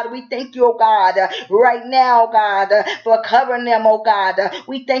 Oh God, we thank you, oh God, right now, oh God, for covering them, oh God.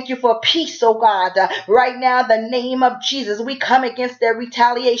 We thank you for peace, oh God, right now, in the name of Jesus. We come against their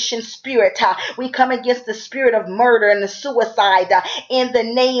retaliation spirit. We come against the spirit of murder and the suicide in the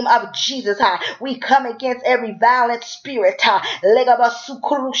name of Jesus. We come against every violent spirit.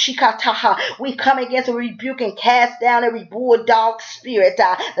 We come against and rebuke and cast down every bulldog spirit.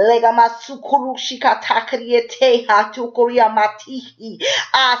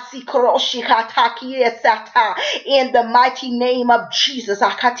 In the mighty name of Jesus.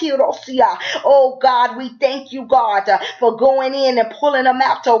 Oh God, we thank you, God, for going in and pulling them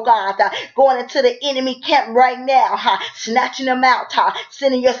out, oh God, going into the enemy camp right now, snatching them out,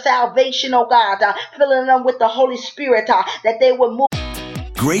 sending your salvation, oh God, filling them with the Holy Spirit, that they will move.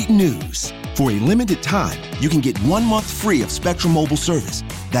 Great news. For a limited time, you can get 1 month free of Spectrum Mobile service.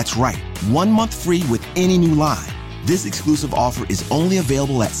 That's right, 1 month free with any new line. This exclusive offer is only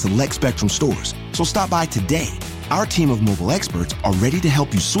available at select Spectrum stores, so stop by today. Our team of mobile experts are ready to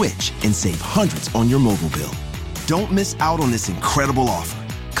help you switch and save hundreds on your mobile bill. Don't miss out on this incredible offer.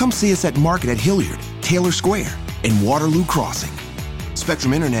 Come see us at Market at Hilliard, Taylor Square, and Waterloo Crossing.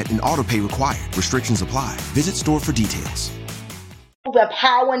 Spectrum Internet and autopay required. Restrictions apply. Visit store for details. The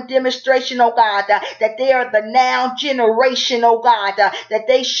power and demonstration, oh God, that they are the now generation, oh God, that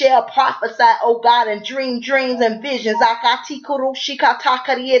they shall prophesy, oh God, and dream dreams and visions.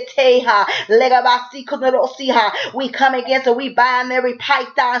 We come against and we bind every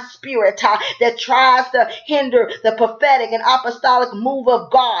python spirit that tries to hinder the prophetic and apostolic move of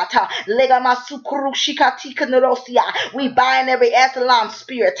God. We bind every Absalom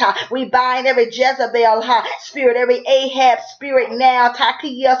spirit. We bind every Jezebel spirit, every Ahab spirit now.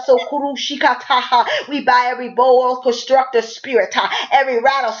 We bind every boa constructor spirit, every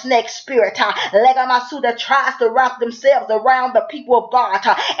rattlesnake spirit, that tries to wrap themselves around the people of God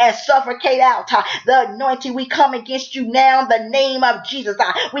and suffocate out the anointing. We come against you now in the name of Jesus.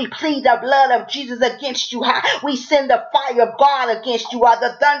 We plead the blood of Jesus against you. We send the fire of God against you,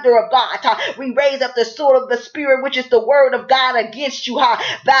 the thunder of God. We raise up the sword of the Spirit, which is the word of God, against you.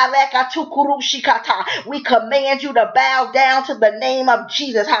 We command you to bow down to the name of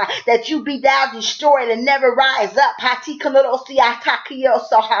Jesus, that you be thou destroyed and never rise up.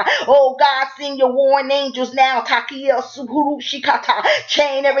 Oh God, send your warring angels now.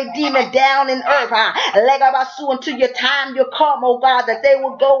 Chain every demon down in earth. Until your time you come, oh God, that they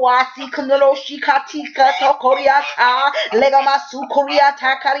will go.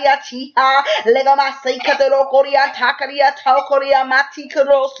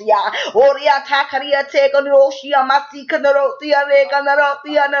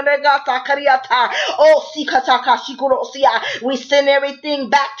 We send everything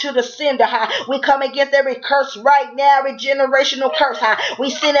back to the sender. We come against every curse right now, every generational curse. We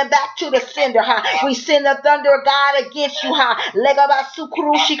send it back to the sender. We send the thunder of God against you.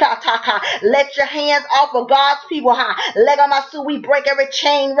 Let your hands off of God's people. We break every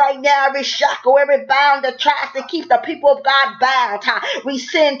chain right now, every shackle, every bound that tries to keep the people of God bound. We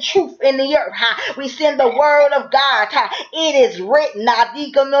send truth in the earth. We send the word of God. It is written.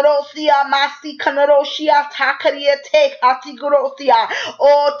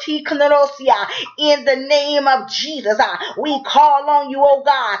 In the name of Jesus, we call on you, oh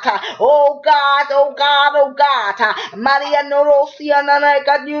God. Oh God, oh God, oh God. Maria Norosia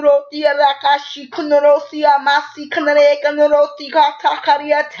Nanaka Nurotia Rakashi Kunorosia Masi Kanareka Norotika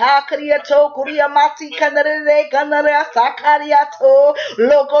Takaria Takaria Tokuria Masi Kanare Kanara Sakaria To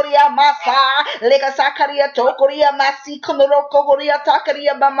Lokoria Masa Lega Sakaria Tokuria Masi Kunoroko Koria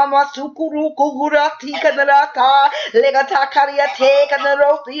Takaria Mama Sukuru Kugura Tikanarata Lega Takaria Take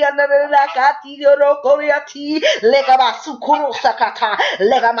Narosia Narakati Rokoria Ti Lega Basukuru Sakata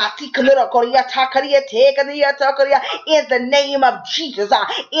Lega Mati Koria Takaria Take Takaria in the name of Jesus,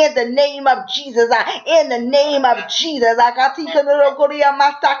 in the name of Jesus, in the name of Jesus. Akati Koria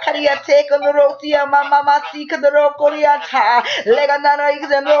Masakaria Take Rosia Mama Masi Koria Ta Lega Nana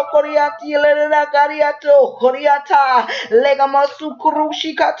Izeno Koria Ti Lega Kariato Koriata Lega Masukuru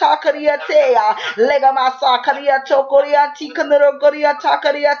Shikata Kariatea Lega Masakaria Tokoria Tikano Koria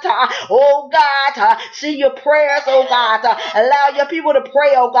Takariata. Oh God, see your prayers, oh God. Allow your people to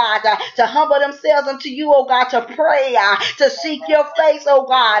pray, oh God, to humble themselves unto you, oh God, to pray, to seek your face, oh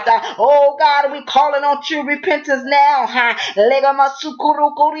God. Oh God, we calling on true repentance now. Lega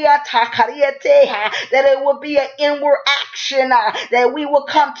Masukuru Koria Takariate, that it will be an inward action, that we will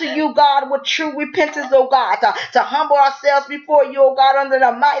come to you, God, with true repentance, oh God, to humble ourselves before you, oh God, under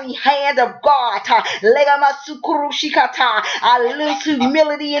the mighty hand of God. I lose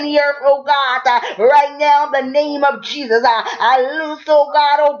humility in the earth, oh God, right now in the name of Jesus. I lose, oh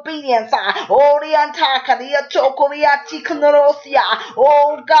God, obedience.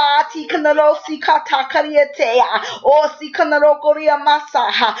 Oh God,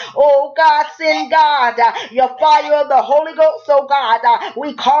 oh God, send God your fire of the Holy Ghost, oh God.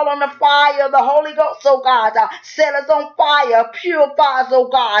 We call on the fire of the Holy Ghost, oh God. Set us on fire, purify us, oh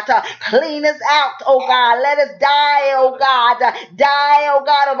God. Clean us out, oh God. Let us die, oh God. Die, oh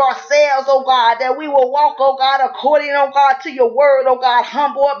God, of ourselves, oh God. That we will walk, oh God, according, oh God, to your word, oh God.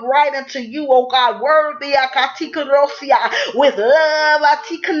 Humble upright unto you, oh God. Worthy, with love,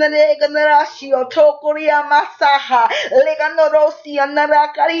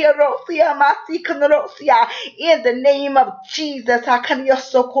 in the name of Jesus.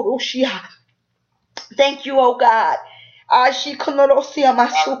 Thank you, oh God.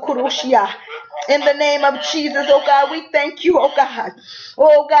 In the name of Jesus, oh God, we thank you, oh God.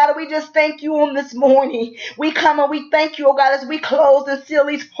 Oh God, we just thank you on this morning. We come and we thank you, oh God, as we close and seal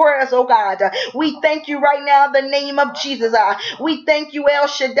these prayers, oh God. We thank you right now in the name of Jesus. We thank you, El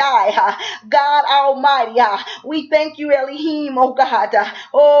Shaddai, God Almighty. We thank you, Elohim, oh God.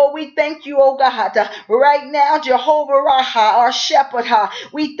 Oh, we thank you, oh God. Right now, Jehovah Raha, our shepherd.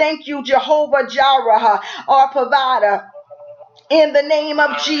 We thank you, Jehovah Jireh, our provider. In the name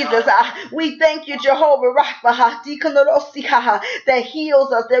of Jesus, we thank you, Jehovah Rapha, that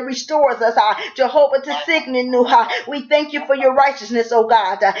heals us, that restores us, Jehovah Tsidkenu. We thank you for your righteousness, oh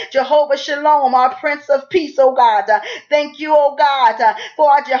God. Jehovah Shalom, our Prince of Peace, oh God. Thank you, oh God, for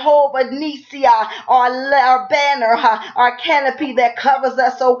our Jehovah Nisi, our banner, our canopy that covers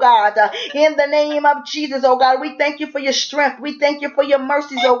us, oh God. In the name of Jesus, oh God, we thank you for your strength. We thank you for your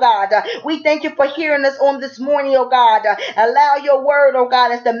mercies, oh God. We thank you for hearing us on this morning, oh God. Allow your word, oh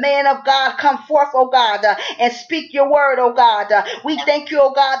God, as the man of God come forth, oh God, and speak your word, oh God. We thank you,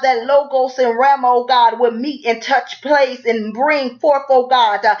 oh God, that Logos and Rama, oh God, will meet and touch place and bring forth, oh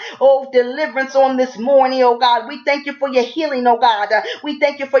God, deliverance on this morning, oh God. We thank you for your healing, oh God. We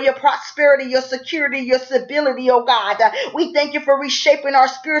thank you for your prosperity, your security, your stability, oh God. We thank you for reshaping our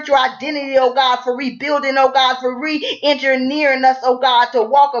spiritual identity, oh God, for rebuilding, oh God, for re-engineering us, oh God, to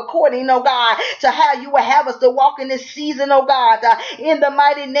walk according, oh God, to how you will have us to walk in this season, oh God. In the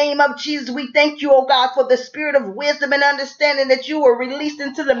mighty name of Jesus, we thank you, oh God, for the spirit of wisdom and understanding that you were released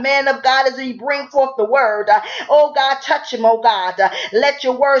into the man of God as he bring forth the word. Oh God, touch him, oh God. Let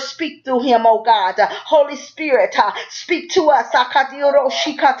your word speak through him, oh God. Holy Spirit, speak to us.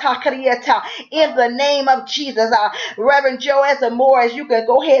 In the name of Jesus. Reverend Joe Asamoah, as you can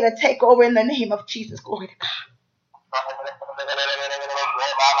go ahead and take over in the name of Jesus. Glory to God.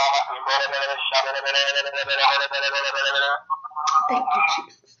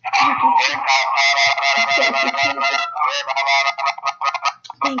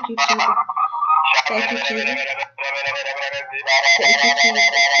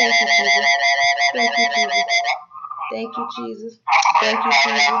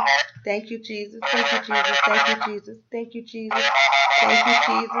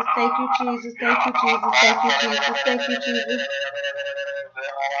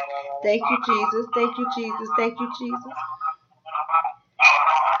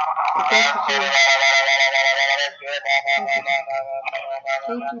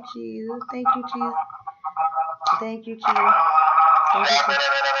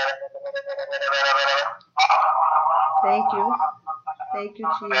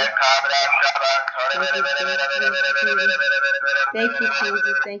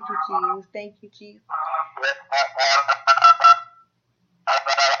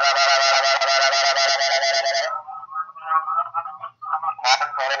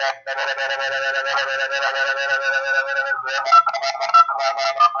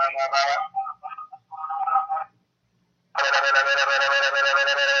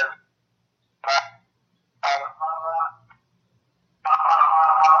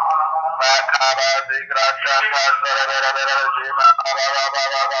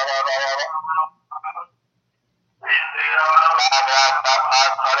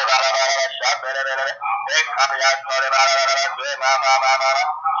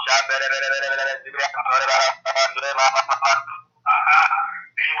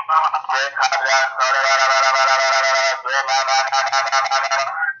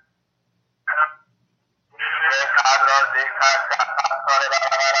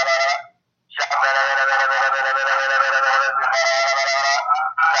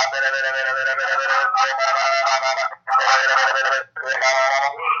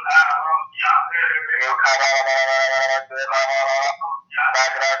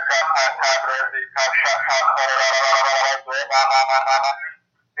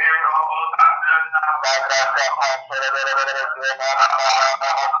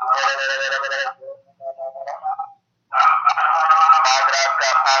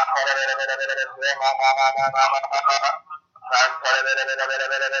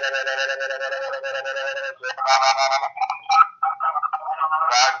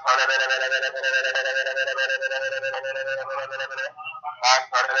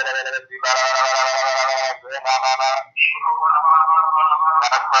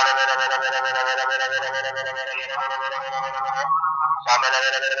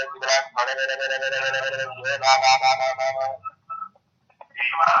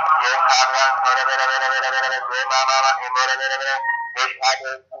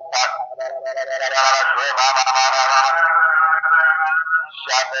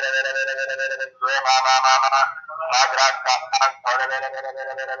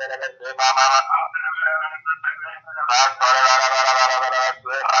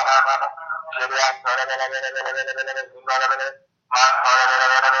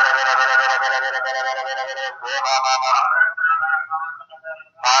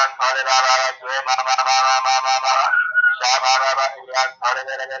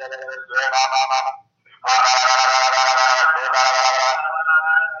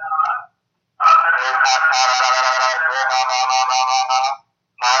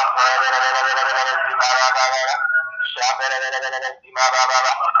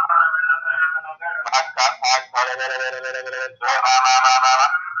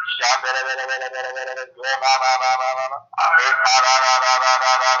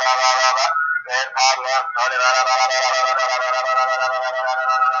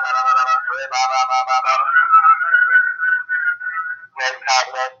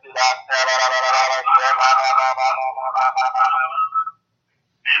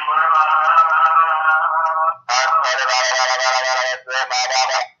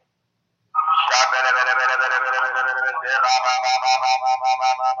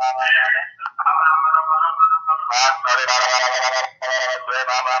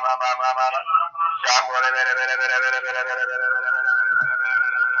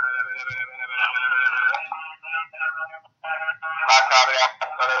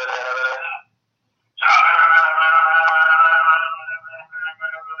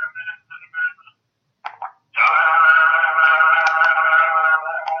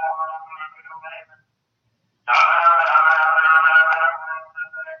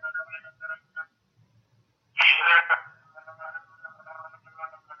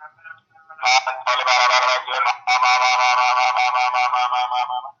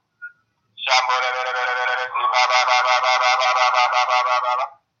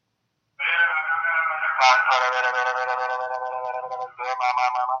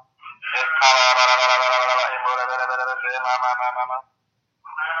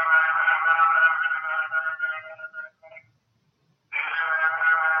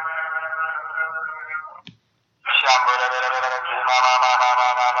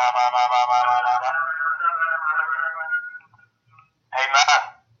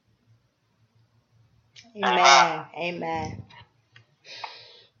 Amen. Amen.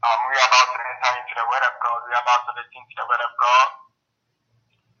 We are about to enter into the Word of God. We are about to listen to the Word of God.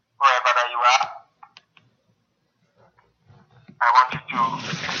 Wherever that you are, I want you to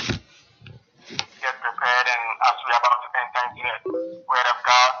get prepared, and as we are about to enter into the Word of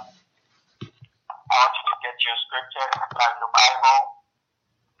God, I want you to get your scripture, like your Bible,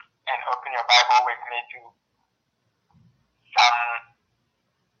 and open your Bible with me to Psalm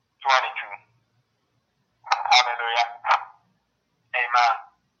 22. Hallelujah. Amen.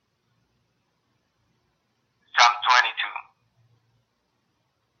 Psalm 22.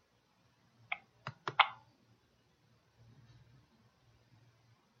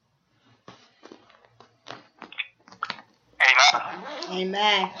 Amen.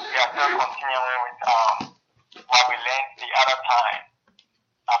 Amen. We are still continuing with what we learned the other time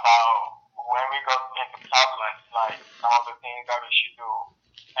about when we got into turbulence, like some of the things that we should do.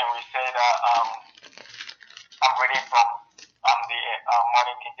 And we say that I'm reading from the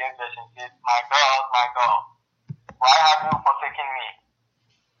Modern King James Version. Says, my God, why have you forsaken me?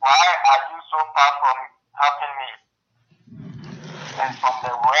 Why are you so far from helping me? And from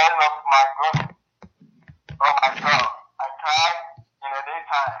the well of my groaning, oh my God, I cried in the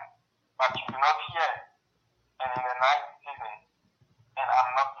daytime, but you do not hear, and in the night season, and I'm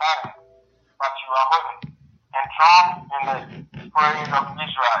not silent, but you are holy, enthroned in the praise of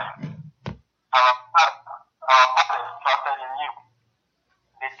Israel. Our fathers trusted in you.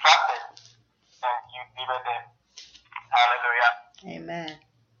 They trusted, and you delivered them. Hallelujah. Amen.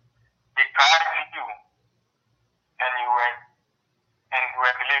 They cried to you, and you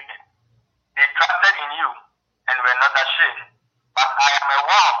were believing. They trusted in you, and were not ashamed. But I am a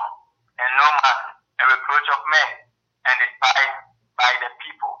worm, and no man, a reproach of men, and despised by the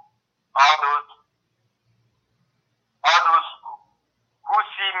people. All those who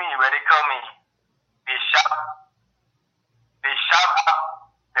see me ridicule me. They shout up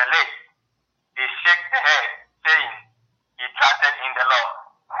the lips. They shake the head, saying, he trusted in the Lord.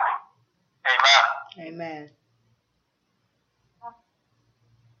 Amen. Amen.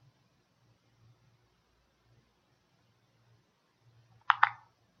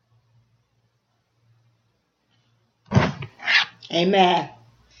 Amen.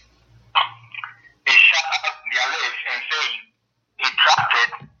 They shut up their lips and say, he trusted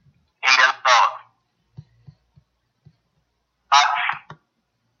in the Lord. But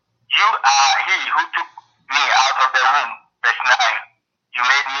you are he who took me out of the womb. Verse 9. You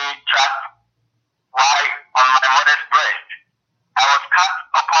made me trust why on my mother's breast. I was cast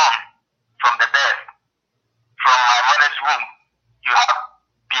upon from the birth. From my mother's womb, you have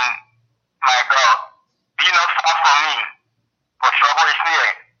been my God. Be not far from me, for trouble is near,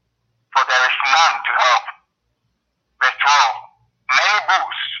 for there is none to help. Verse 12. Many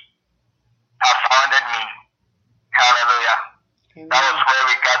books have surrounded me. Hallelujah. Amen. That was where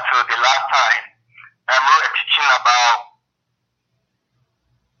we got to the last time. And we were teaching about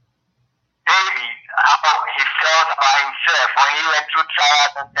David, how he felt about himself when he went through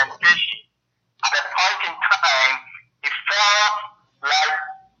trials and temptation. At a point in time, he felt like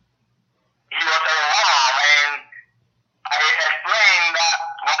he was a worm, and I explained that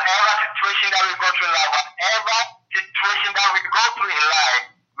whatever situation that we go through in life, whatever situation that we go through in life,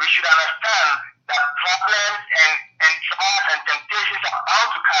 we should understand that problems and trials and temptations are bound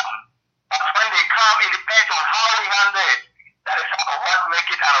to come. But when they come, it depends on how we handle it. That is what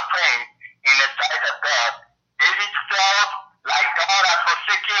makes it an offense in the sight of God. David felt like God has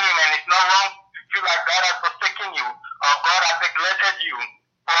forsaken him, and it's not wrong to feel like God has forsaken you or God has neglected you.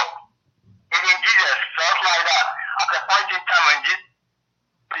 But even Jesus felt like that at a point in time when Jesus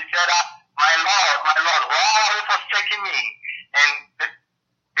he said, my Lord, why are you forsaking me? And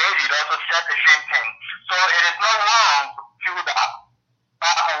David also said the same thing. So it is not wrong to feel that.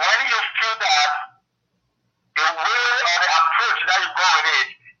 But when you feel that, the way or the approach that you go with it,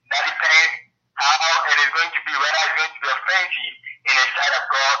 that depends how it is going to be, whether it's going to be offensive in the sight of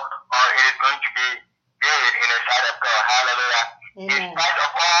God or it is going to be good in the sight of God. Hallelujah. Amen. In spite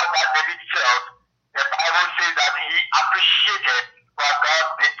of all that David felt, the Bible says that he appreciated what God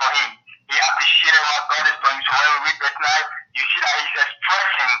did for him. He appreciated what God is doing. So when we read verse 9, you see that he's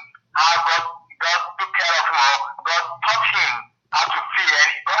expressing how God took care of him, or God taught him how to feed. And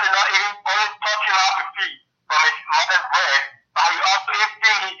God did not even only taught him how to feed from his mother's breast, but he also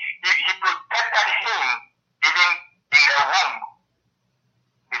he protected him even in the womb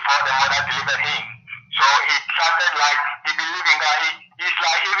before the mother delivered him. So he trusted, like he believed in God. He's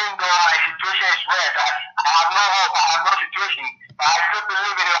like, even though my situation is worse, I have no hope, I have no situation, but I still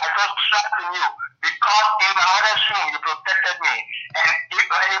believe in you, I still trust in you, because in my mother's womb you protected me. And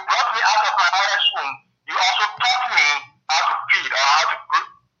when you brought me out of my mother's womb, you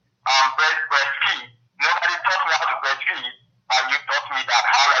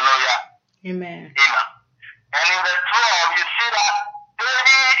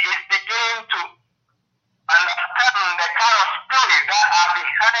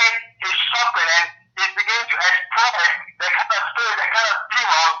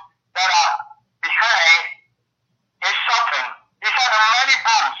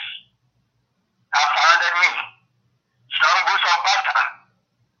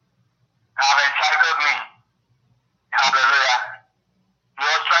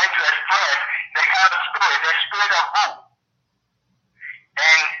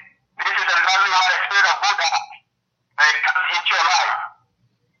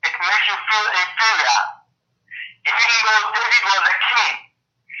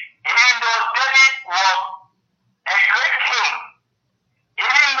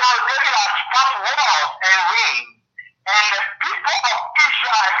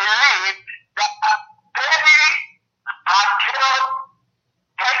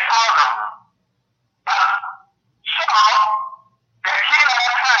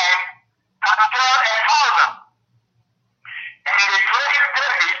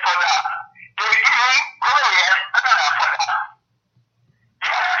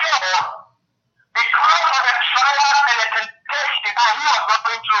he was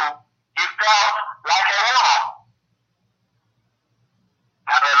going through, he felt like a wall.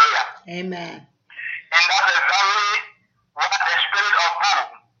 Hallelujah. Amen. And that's exactly what the spirit of boom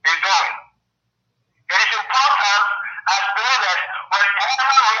is doing. It is important as believers,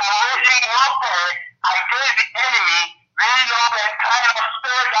 whenever we are waging warfare against the enemy, we know the kind of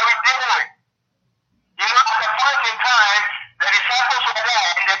spirit that we deal with. You know, at the point in time, the disciples were there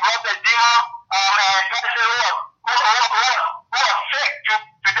and they brought the demon person who was sick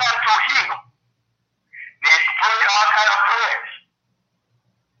to them to heal. They prayed all kinds of prayers.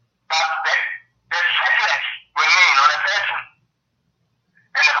 But the sickness remained on the person.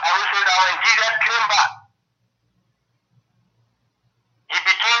 And the Bible says that when Jesus came back, he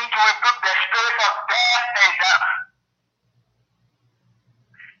began to rebuke the spirit of death and death.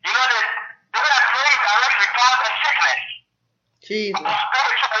 You know that they were praying directly toward the sickness. Jesus. The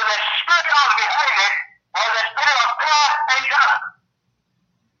spirit that was behind it was the spirit of death and death.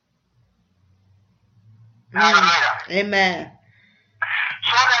 Hallelujah. Amen.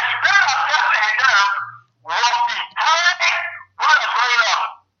 So the spirit of death and death was behind what was going on.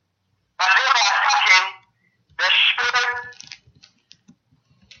 But they were attacking the spirit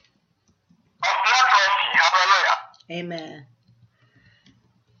of leprosy. Hallelujah. Amen.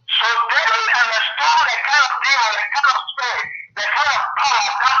 So David understood the kind of demon, the kind of spirit, the kind of power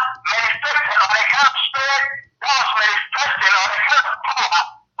that manifested, or the kind of spirit that was manifesting, or the kind of power,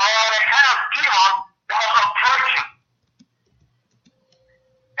 or the kind of demon that was approaching.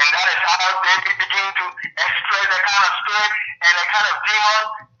 And that is how David began to express the kind of spirit and the kind of demon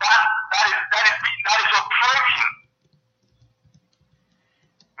that is approaching.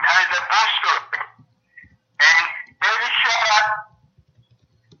 That is the bull spirit. And David said that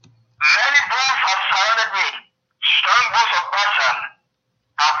many bulls have surrounded me. Strong bulls of Bashan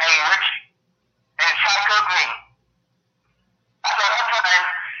have enriched and circled me. At that time,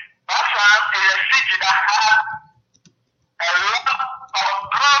 Bashan is a city that had a lot of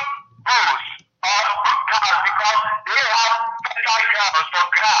good bulls or good cows because they have fertile cows for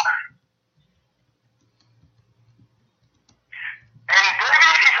grass. And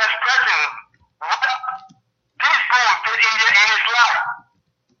David is expressing what these bulls did in his life.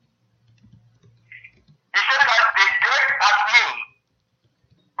 He said that they did at me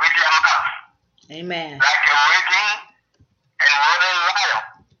with their mouth, Amen. like a raging and roaring lion.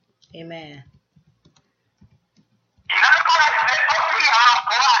 Amen. In other words, they open their mouth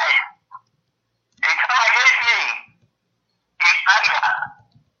wide and come against me in anger.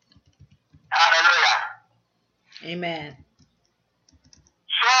 Hallelujah. Amen.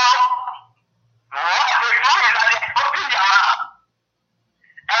 So, what they do is that they open their mouth.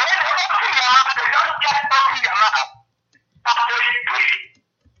 And when they open their mouth, they don't just open their mouth, but they speak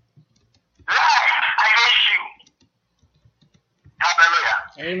lies against you. Hallelujah.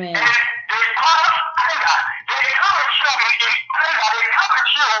 Amen. And they cause anger. They come at you in anger. They come at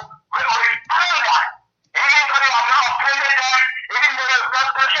you with anger. Even though you have not offended them, even though you have not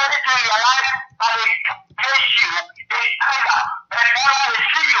done anything in your life, but they face you in anger. Whenever they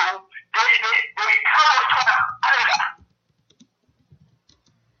see you, they come with anger.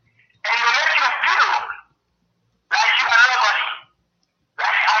 And they make you feel like you are nobody.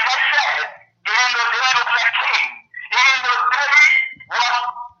 Like I just said, even though David was a king, even though David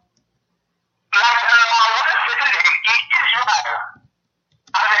was like a citizen in Israel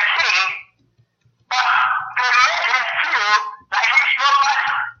as a king, but they made him feel like he's nobody.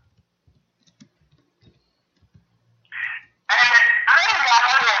 And the anger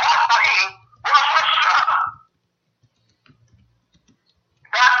that they had for him was so strong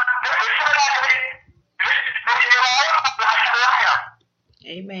that they said that they were like a lion.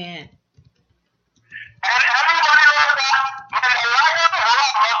 Amen. And everybody knows that when the lion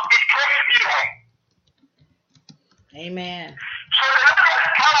roars, it takes fear. Amen. So they don't just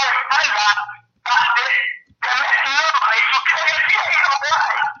come with anger, but they make noise to carry fear in your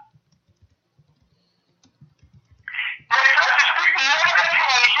life. They try to speak negative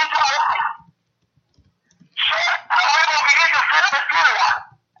things into our life. So that we will begin to feel the fear.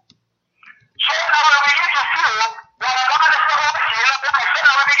 So that we begin to feel that God is not working in our life. So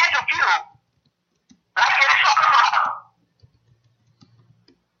that we begin to feel like it is all wrong.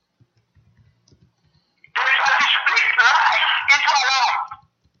 They try to speak lies into our life.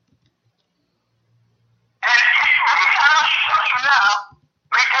 And if we are not shut now,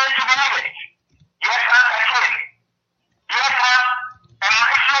 we tend to believe it. Here comes a king. Here comes a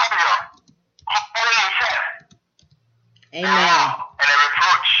mighty warrior, calling himself. Amen. And a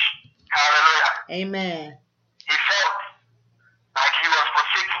reproach. Hallelujah. Amen. He felt like he was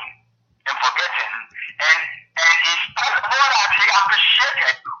forsaken and forgotten. And in spite of all that, he appreciated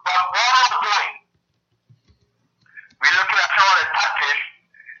appreciated what God was doing. We're looking at some of the tactics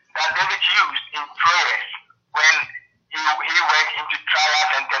that David used in prayers when he went into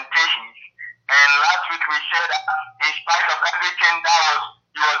trials and temptations. And last week we said that in spite of everything that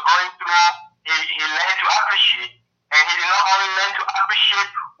he was going through, he learned to appreciate. And he did not only learn to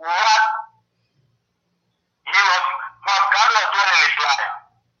appreciate what God was doing in his life,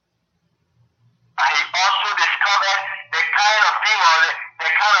 and he also discovered the kind of demon, the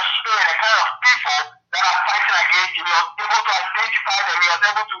kind of spirit, the kind of people that are fighting against him. He was able to identify them. He was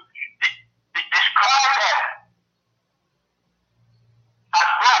able to describe them as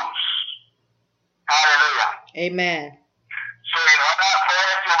those. Hallelujah. Amen. So in order for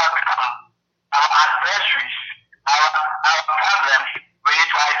us to overcome our adversaries, our problems, we need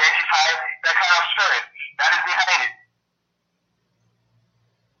to identify the kind of spirit that is behind it.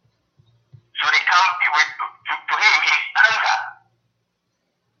 So they come to him in anger.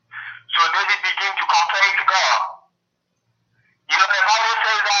 So David began to complain to God. You know, the Bible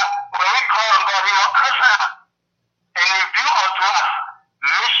says that when we call on God, he will answer and reveal unto us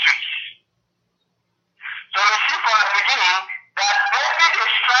mysteries. So we see from the beginning that David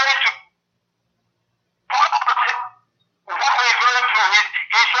is trying to point out what is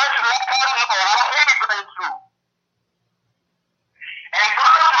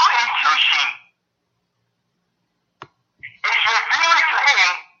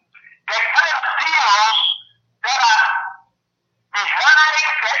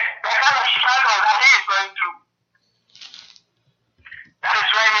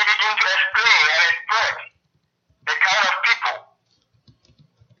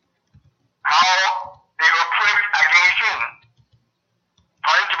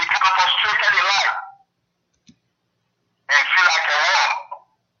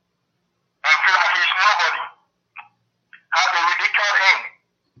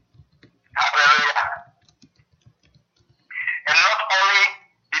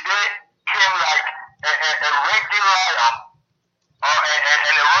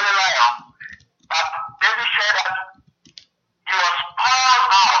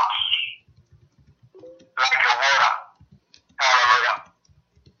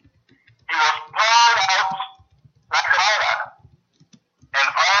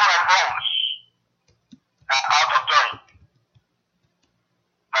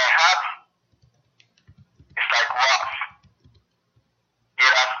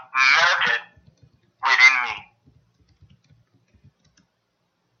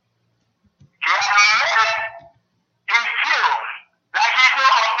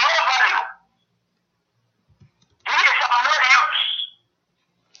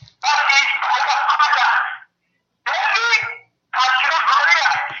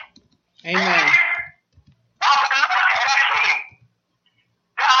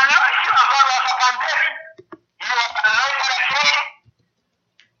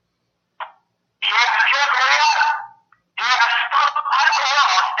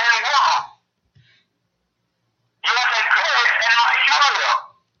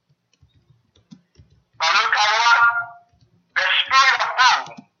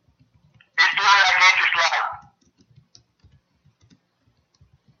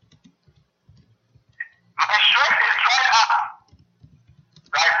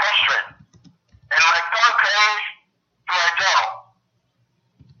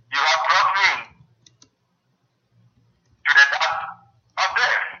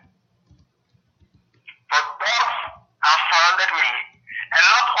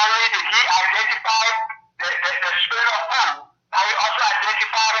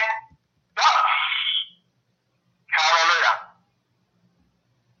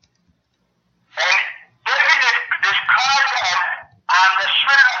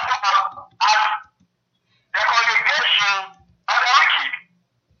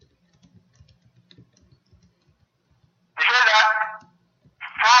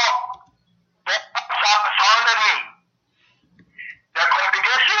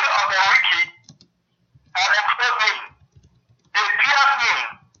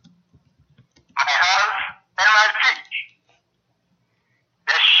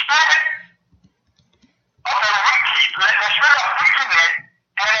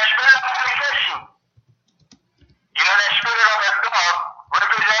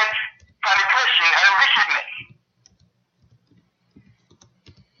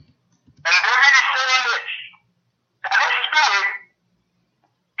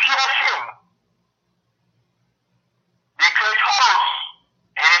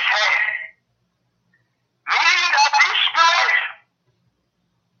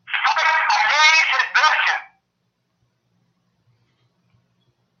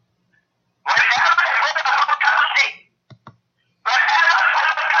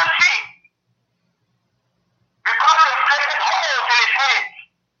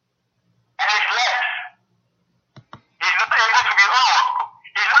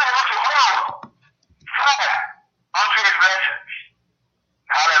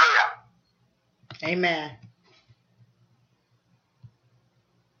Amen.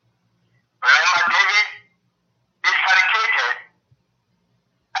 Remember, David disconnected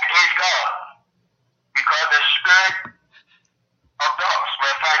against God because the spirit of dogs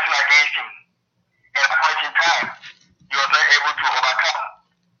were fighting against him. At a point in time, he was not able to overcome.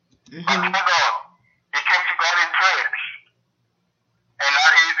 But thank God, he came to God in prayers. And now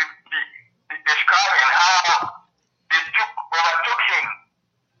he is describing how they overtook him.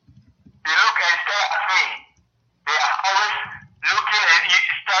 They look and stare at me. They are always looking and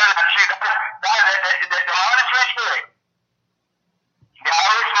staring at you. That's the monitoring spirit. They are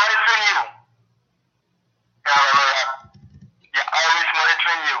always monitoring you. Hallelujah. They are always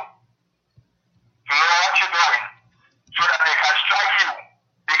monitoring you to know what you're doing so that they can strike you.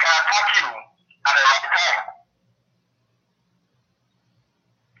 They can attack you at the right time.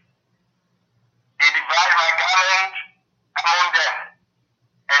 They divide my garment among them,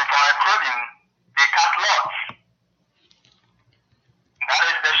 and for my clothing they cast lots. That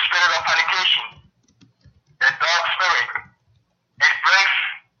is the spirit of fornication, the dog spirit. It brings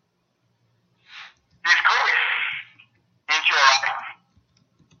disgrace into your life.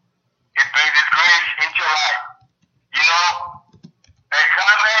 It brings disgrace into your life. You know, a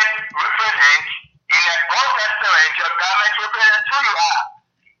garment represents, in the Old Testament, your garment represents who you are.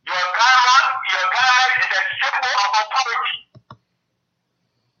 Your garment is a symbol of authority.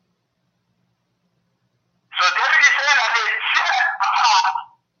 So David is saying that they set apart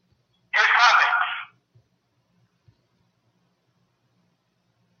his garment.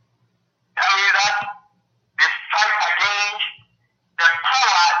 That means that they fight against the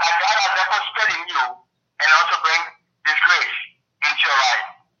power that God has deposited in you and also bring disgrace into your life.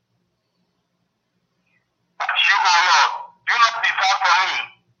 But you, O Lord, do not depart from me,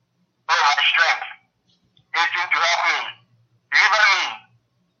 O my strength. Hasten to help me. Deliver me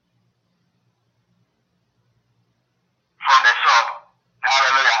from the sword.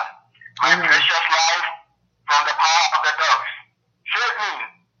 Hallelujah. My precious life from the power of the dogs. Save me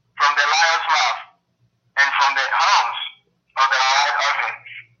from the lion's mouth and from the hounds of the wild oxen.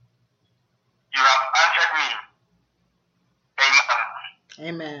 You have answered me. Amen.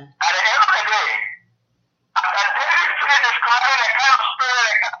 Amen. At the end of the day, after David finished describing the kind of spirit,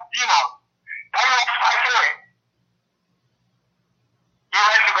 the kind of demon that he was fighting with, he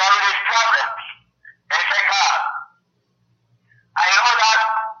went to God with his problems and said, God, I know that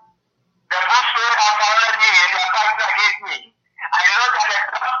the good spirit has surrounded me and they are fighting against me. I know that the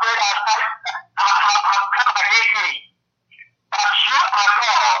good spirit has come against me. But you are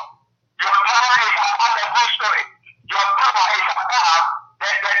God. Your power is above the good spirit. Your power is above the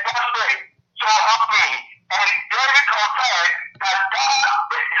good spirit. So help me. And David confessed that God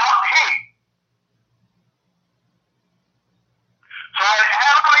will help him. So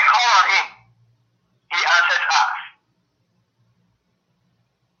whenever we call on him, he answers us.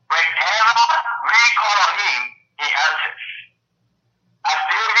 Whenever we call on him, he answers. As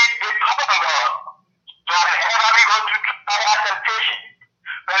David did call on God. So whenever we go through trial temptation,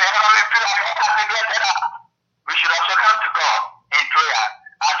 whenever we feel like God has neglected us, we should also come to God in prayer.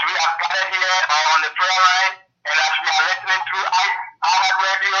 As we are gathered here on the prayer line, and as we are listening through our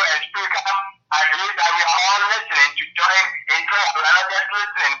radio and speaker, I believe that we are all listening to join in prayer. We are not just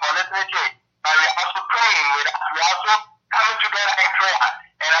listening for listening to it, but we are also praying with us. We are also coming together in prayer.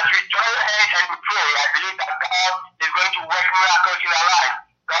 And as we join hands and we pray, I believe that God is going to work miracles in our lives.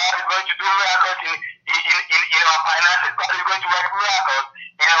 God is going to do miracles in our finances. God is going to work miracles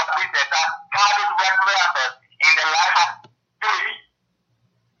in our business. God is working miracles in the life of David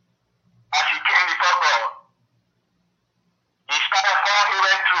as he came before God. In spite of all he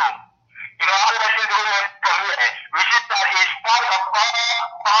went through, you know, all the things we went from here, we see that in spite of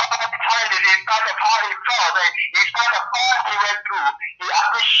all the challenges, in spite of how he felt, in spite of all he went through, he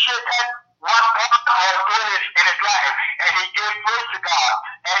appreciated what God was doing in his life, and he gave praise to God,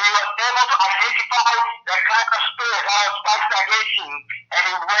 and he was able to identify the kind of spirit that was fighting against him, and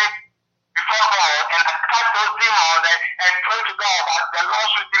he went before God and attacked those demons and prayed to God that the Lord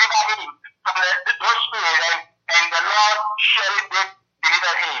should deliver him from those spirits, and the Lord surely did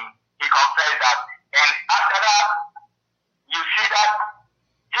deliver him. He confessed that. And after that, you see that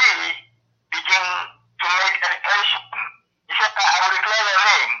he began to make a declaration. He said, I will declare your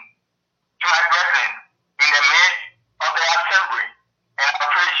name to my brethren in the midst of the assembly, and I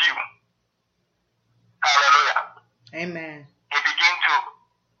will praise you. Hallelujah. Amen. He began to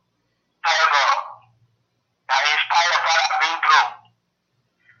tell God that in spite of what I've been through,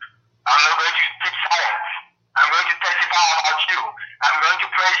 I'm not going to keep silent. I'm going to testify about you. I'm going to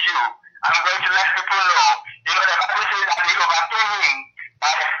praise you. I'm going to let people know. You know, the Bible says that he overcame him by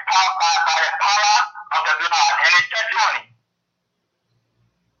the power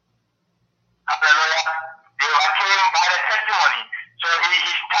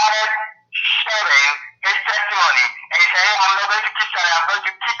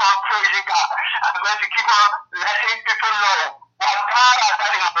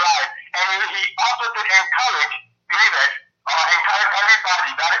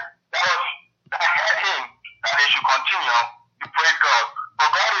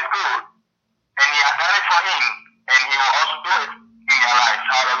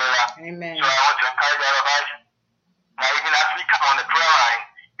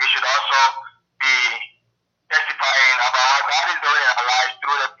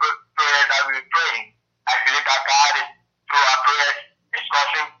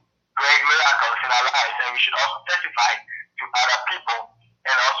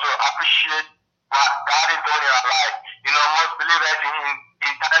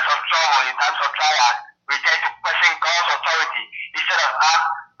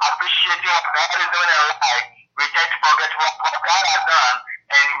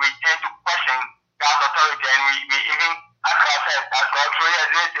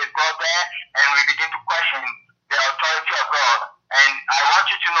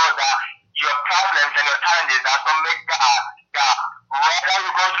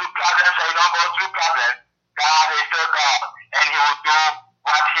through problems or you don't go through problems, God is still God, and He will do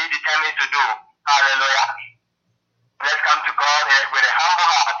what He determined to do. Hallelujah. Let's come to God with a humble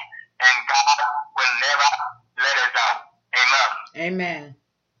heart, and God will never let us down. Amen. Amen.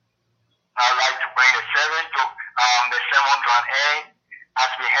 I'd like to bring the service to the sermon to an end as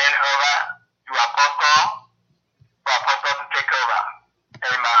we hand over to Apostle for Apostle to take over.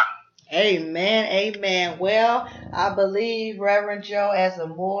 Amen. Amen. Amen. Well, I believe, Reverend Joe,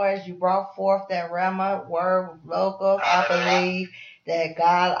 Asamoah, as you brought forth that Rhema word with logos, I believe that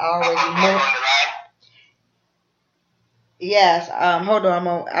God already moved. Yes, hold on.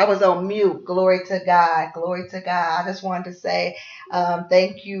 I was on mute. Glory to God. Glory to God. I just wanted to say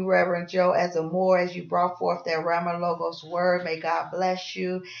thank you, Reverend Joe Asamoah, as you brought forth that Rhema Logos word. May God bless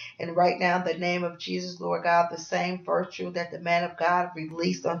you. And right now, in the name of Jesus, Lord God, the same virtue that the man of God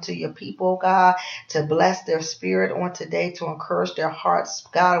released unto your people, God, to bless their spirit on today, to encourage their hearts.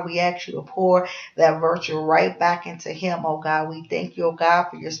 God, we ask you to pour that virtue right back into him, oh God. We thank you, oh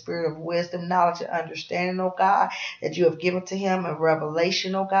God, for your spirit of wisdom, knowledge, and understanding, oh God, that you have given to him a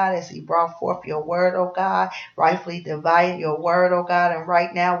revelation, oh God, as he brought forth your word, oh God, rightfully divided your word, oh God. And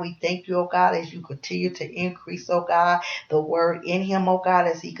right now we thank you, oh God, as you continue to increase, oh God, the word in him, oh God,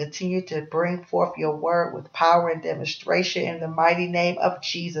 as he continued to bring forth your word with power and demonstration in the mighty name of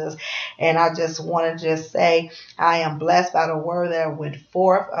Jesus. And I just want to just say, I am blessed by the word that went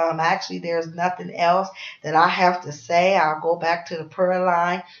forth. Actually, there's nothing else that I have to say. I'll go back to the prayer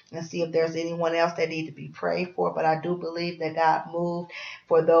line and see if there's anyone else that needs to be prayed for. But I do believe that God moved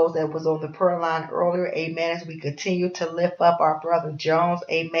for those that was on the prayer line earlier. Amen. As we continue to lift up our brother Jones.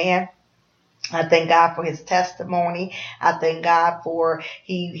 Amen. I thank God for his testimony. I thank God for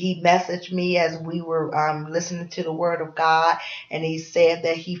he messaged me as we were listening to the word of God, and he said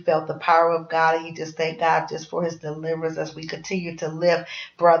that he felt the power of God, and he just thank God just for his deliverance as we continue to lift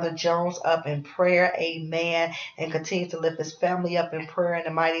Brother Jones up in prayer. Amen. And continue to lift his family up in prayer in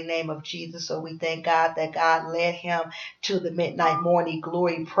the mighty name of Jesus. So we thank God that God led him to the Midnight Morning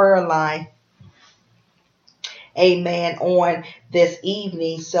Glory prayer line. Amen. On this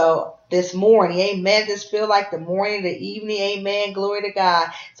evening. So this morning, amen. Just feel like the morning, the evening, amen. Glory to God.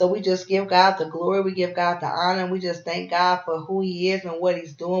 So we just give God the glory. We give God the honor. And we just thank God for who he is and what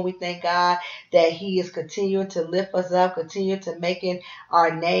he's doing. We thank God that he is continuing to lift us up, continue to making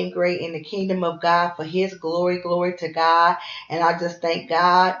our name great in the kingdom of God for his glory. Glory to God. And I just thank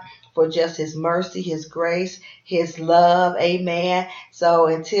God for just his mercy, his grace, his love. Amen. So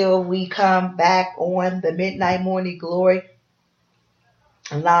until we come back on the Midnight Morning Glory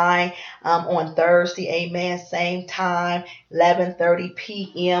line on Thursday, amen, same time, 11:30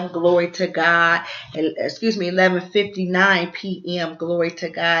 p.m. glory to God. 11:59 p.m. glory to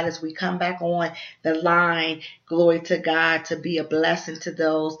God, as we come back on the line, glory to God, to be a blessing to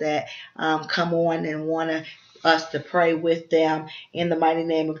those that come on and want to us to pray with them in the mighty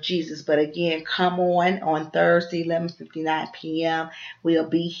name of Jesus. But again, come on Thursday, 11:59 p.m. We'll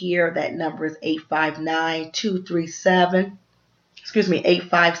be here. That number is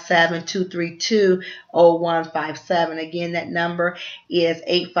 857-232-0157. Again, that number is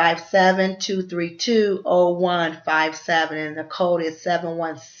 857-232-0157, and the code is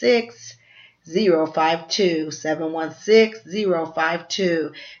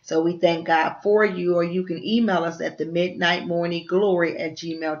 716-052. So we thank God for you. Or you can email us at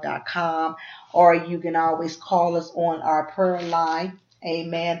themidnightmorningglory@gmail.com, or you can always call us on our prayer line.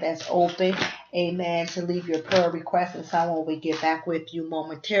 Amen. That's open. Amen. To leave your prayer request, and someone will get back with you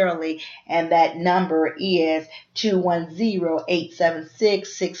momentarily. And that number is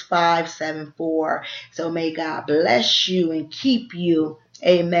 210-876-6574. So may God bless you and keep you.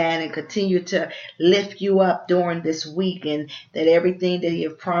 Amen. And continue to lift you up during this week, and that everything that he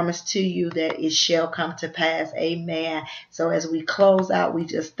has promised to you, that it shall come to pass. Amen. So as we close out, we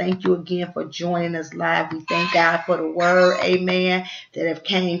just thank you again for joining us live. We thank God for the word, amen, that have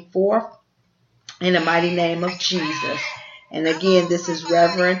came forth in the mighty name of Jesus. And again, this is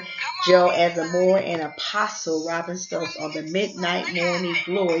Reverend Joe Asamoah and Apostle Robin Stokes on the Midnight Morning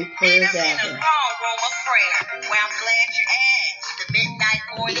Glory Prayer Gathering. Well, I'm glad you asked. The Midnight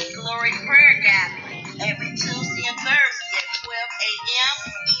Morning Glory Prayer Gathering every Tuesday and Thursday at 12 a.m.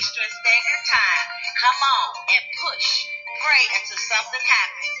 Eastern Standard Time. Come on and push. Pray until something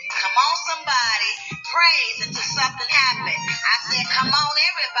happens. Come on, somebody. Praise until something happens. I said, come on,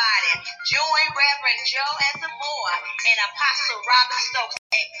 everybody. Join Reverend Joe Asamoah and Apostle Robin Stokes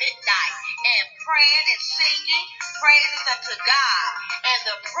at midnight and praying and singing praises unto God. And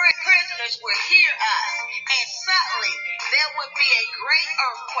the prisoners would hear us. And suddenly there would be a great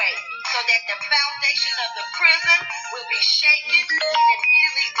earthquake, so that the foundation of the prison will be shaken, and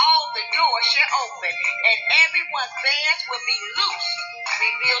immediately all the doors shall open, and everyone's bands will be loosed.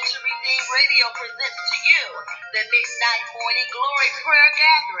 Revealed to Redeem Radio presents to you the Midnight Morning Glory Prayer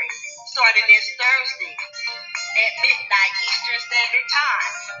Gathering, starting this Thursday at midnight Eastern Standard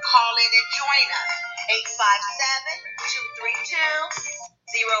Time. Call in and join us.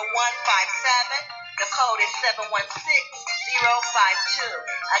 857-232-0157. The code is 716-052.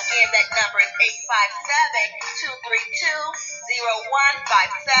 Again, that number is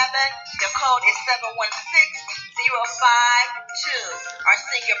 857-232-0157. The code is 716-052. Or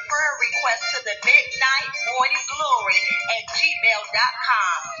send your prayer request to the Midnight Morning Glory at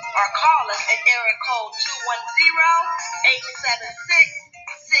gmail.com. Or call us at area code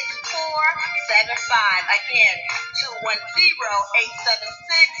 210-876-6475. Again,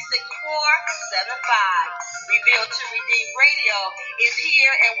 210-876-6475. Revealed to Redeem Radio is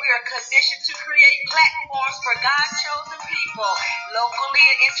here, and we are commissioned to create platforms for God's chosen people, locally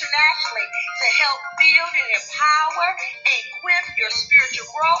and internationally, to help build and empower and equip your spiritual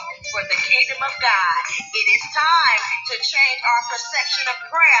growth for the kingdom of God. It is time to change our perception of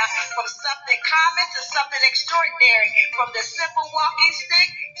prayer from something common to something extraordinary, from the simple walking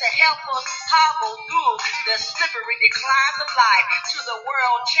stick to help us hobble through the slippery declines of life, to the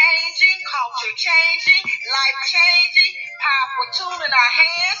world-changing, culture-changing, life-changing, powerful tool in our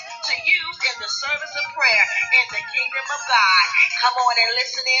hands to use in the service of prayer in the kingdom of God. Come on and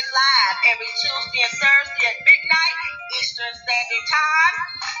listen in live every Tuesday and Thursday at midnight Eastern Standard Time.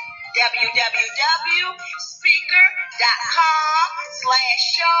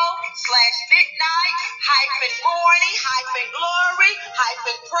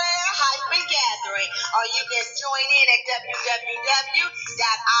 Or you can join in at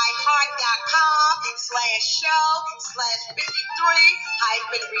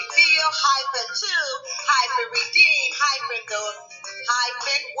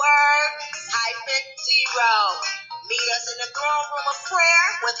Meet us in the throne room of prayer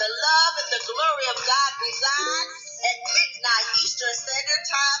where the love and the glory of God resides at midnight Eastern Standard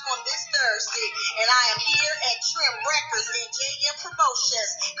Time on this Thursday. And I am here at Trim Records and JM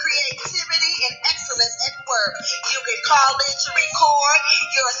Promotions, creativity and excellence at work. You can call in to record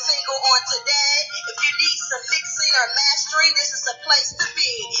your single on today. If you need some mixing or mastering, this is the place to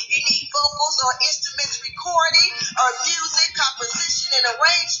be. You need vocals or instruments recording or music, composition and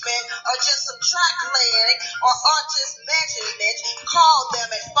arrangement, or just some track layering or artist measurement, call them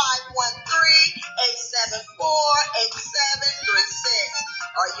at 513-874-8736.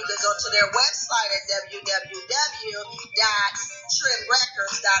 Or you can go to their website at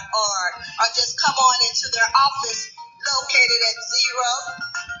www.trimrecords.org, or just come on into their office located at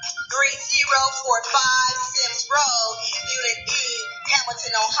 3045 Sims Road, Unit E,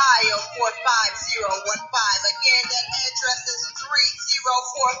 Hamilton, Ohio, 45015. Again, that address is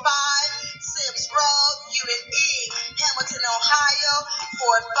 3045 Sims Road, Unit E, Hamilton, Ohio,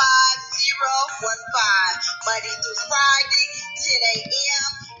 45015. Monday through Friday, 10 a.m.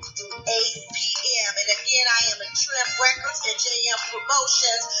 through 8 p.m. And again, I am in Trim Records and JM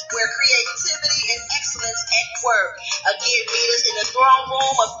Promotions, where creativity and excellence at work. Again, meet us in the throne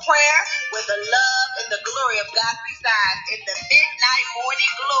room of prayer where the love and the glory of God resides in the Midnight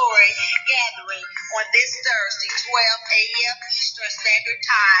Morning Glory Gathering on this Thursday, 12 a.m. Eastern Standard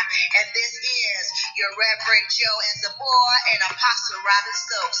Time. And this is your Reverend Joe Asamoah and Apostle Robin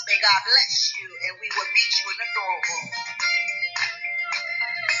Stokes. May God bless you, and we will meet you in the throne room.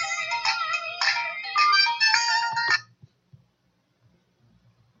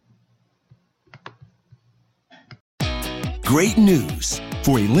 Great news!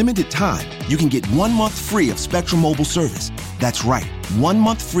 For a limited time, you can get 1 month free of Spectrum Mobile service. That's right, 1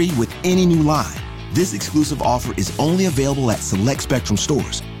 month free with any new line. This exclusive offer is only available at select Spectrum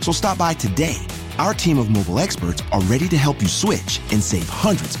stores, so stop by today. Our team of mobile experts are ready to help you switch and save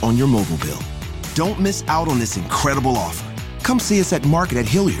hundreds on your mobile bill. Don't miss out on this incredible offer. Come see us at Market at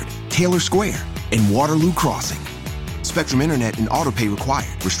Hilliard, Taylor Square, and Waterloo Crossing. Spectrum Internet and autopay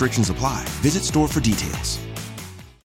required. Restrictions apply. Visit store for details.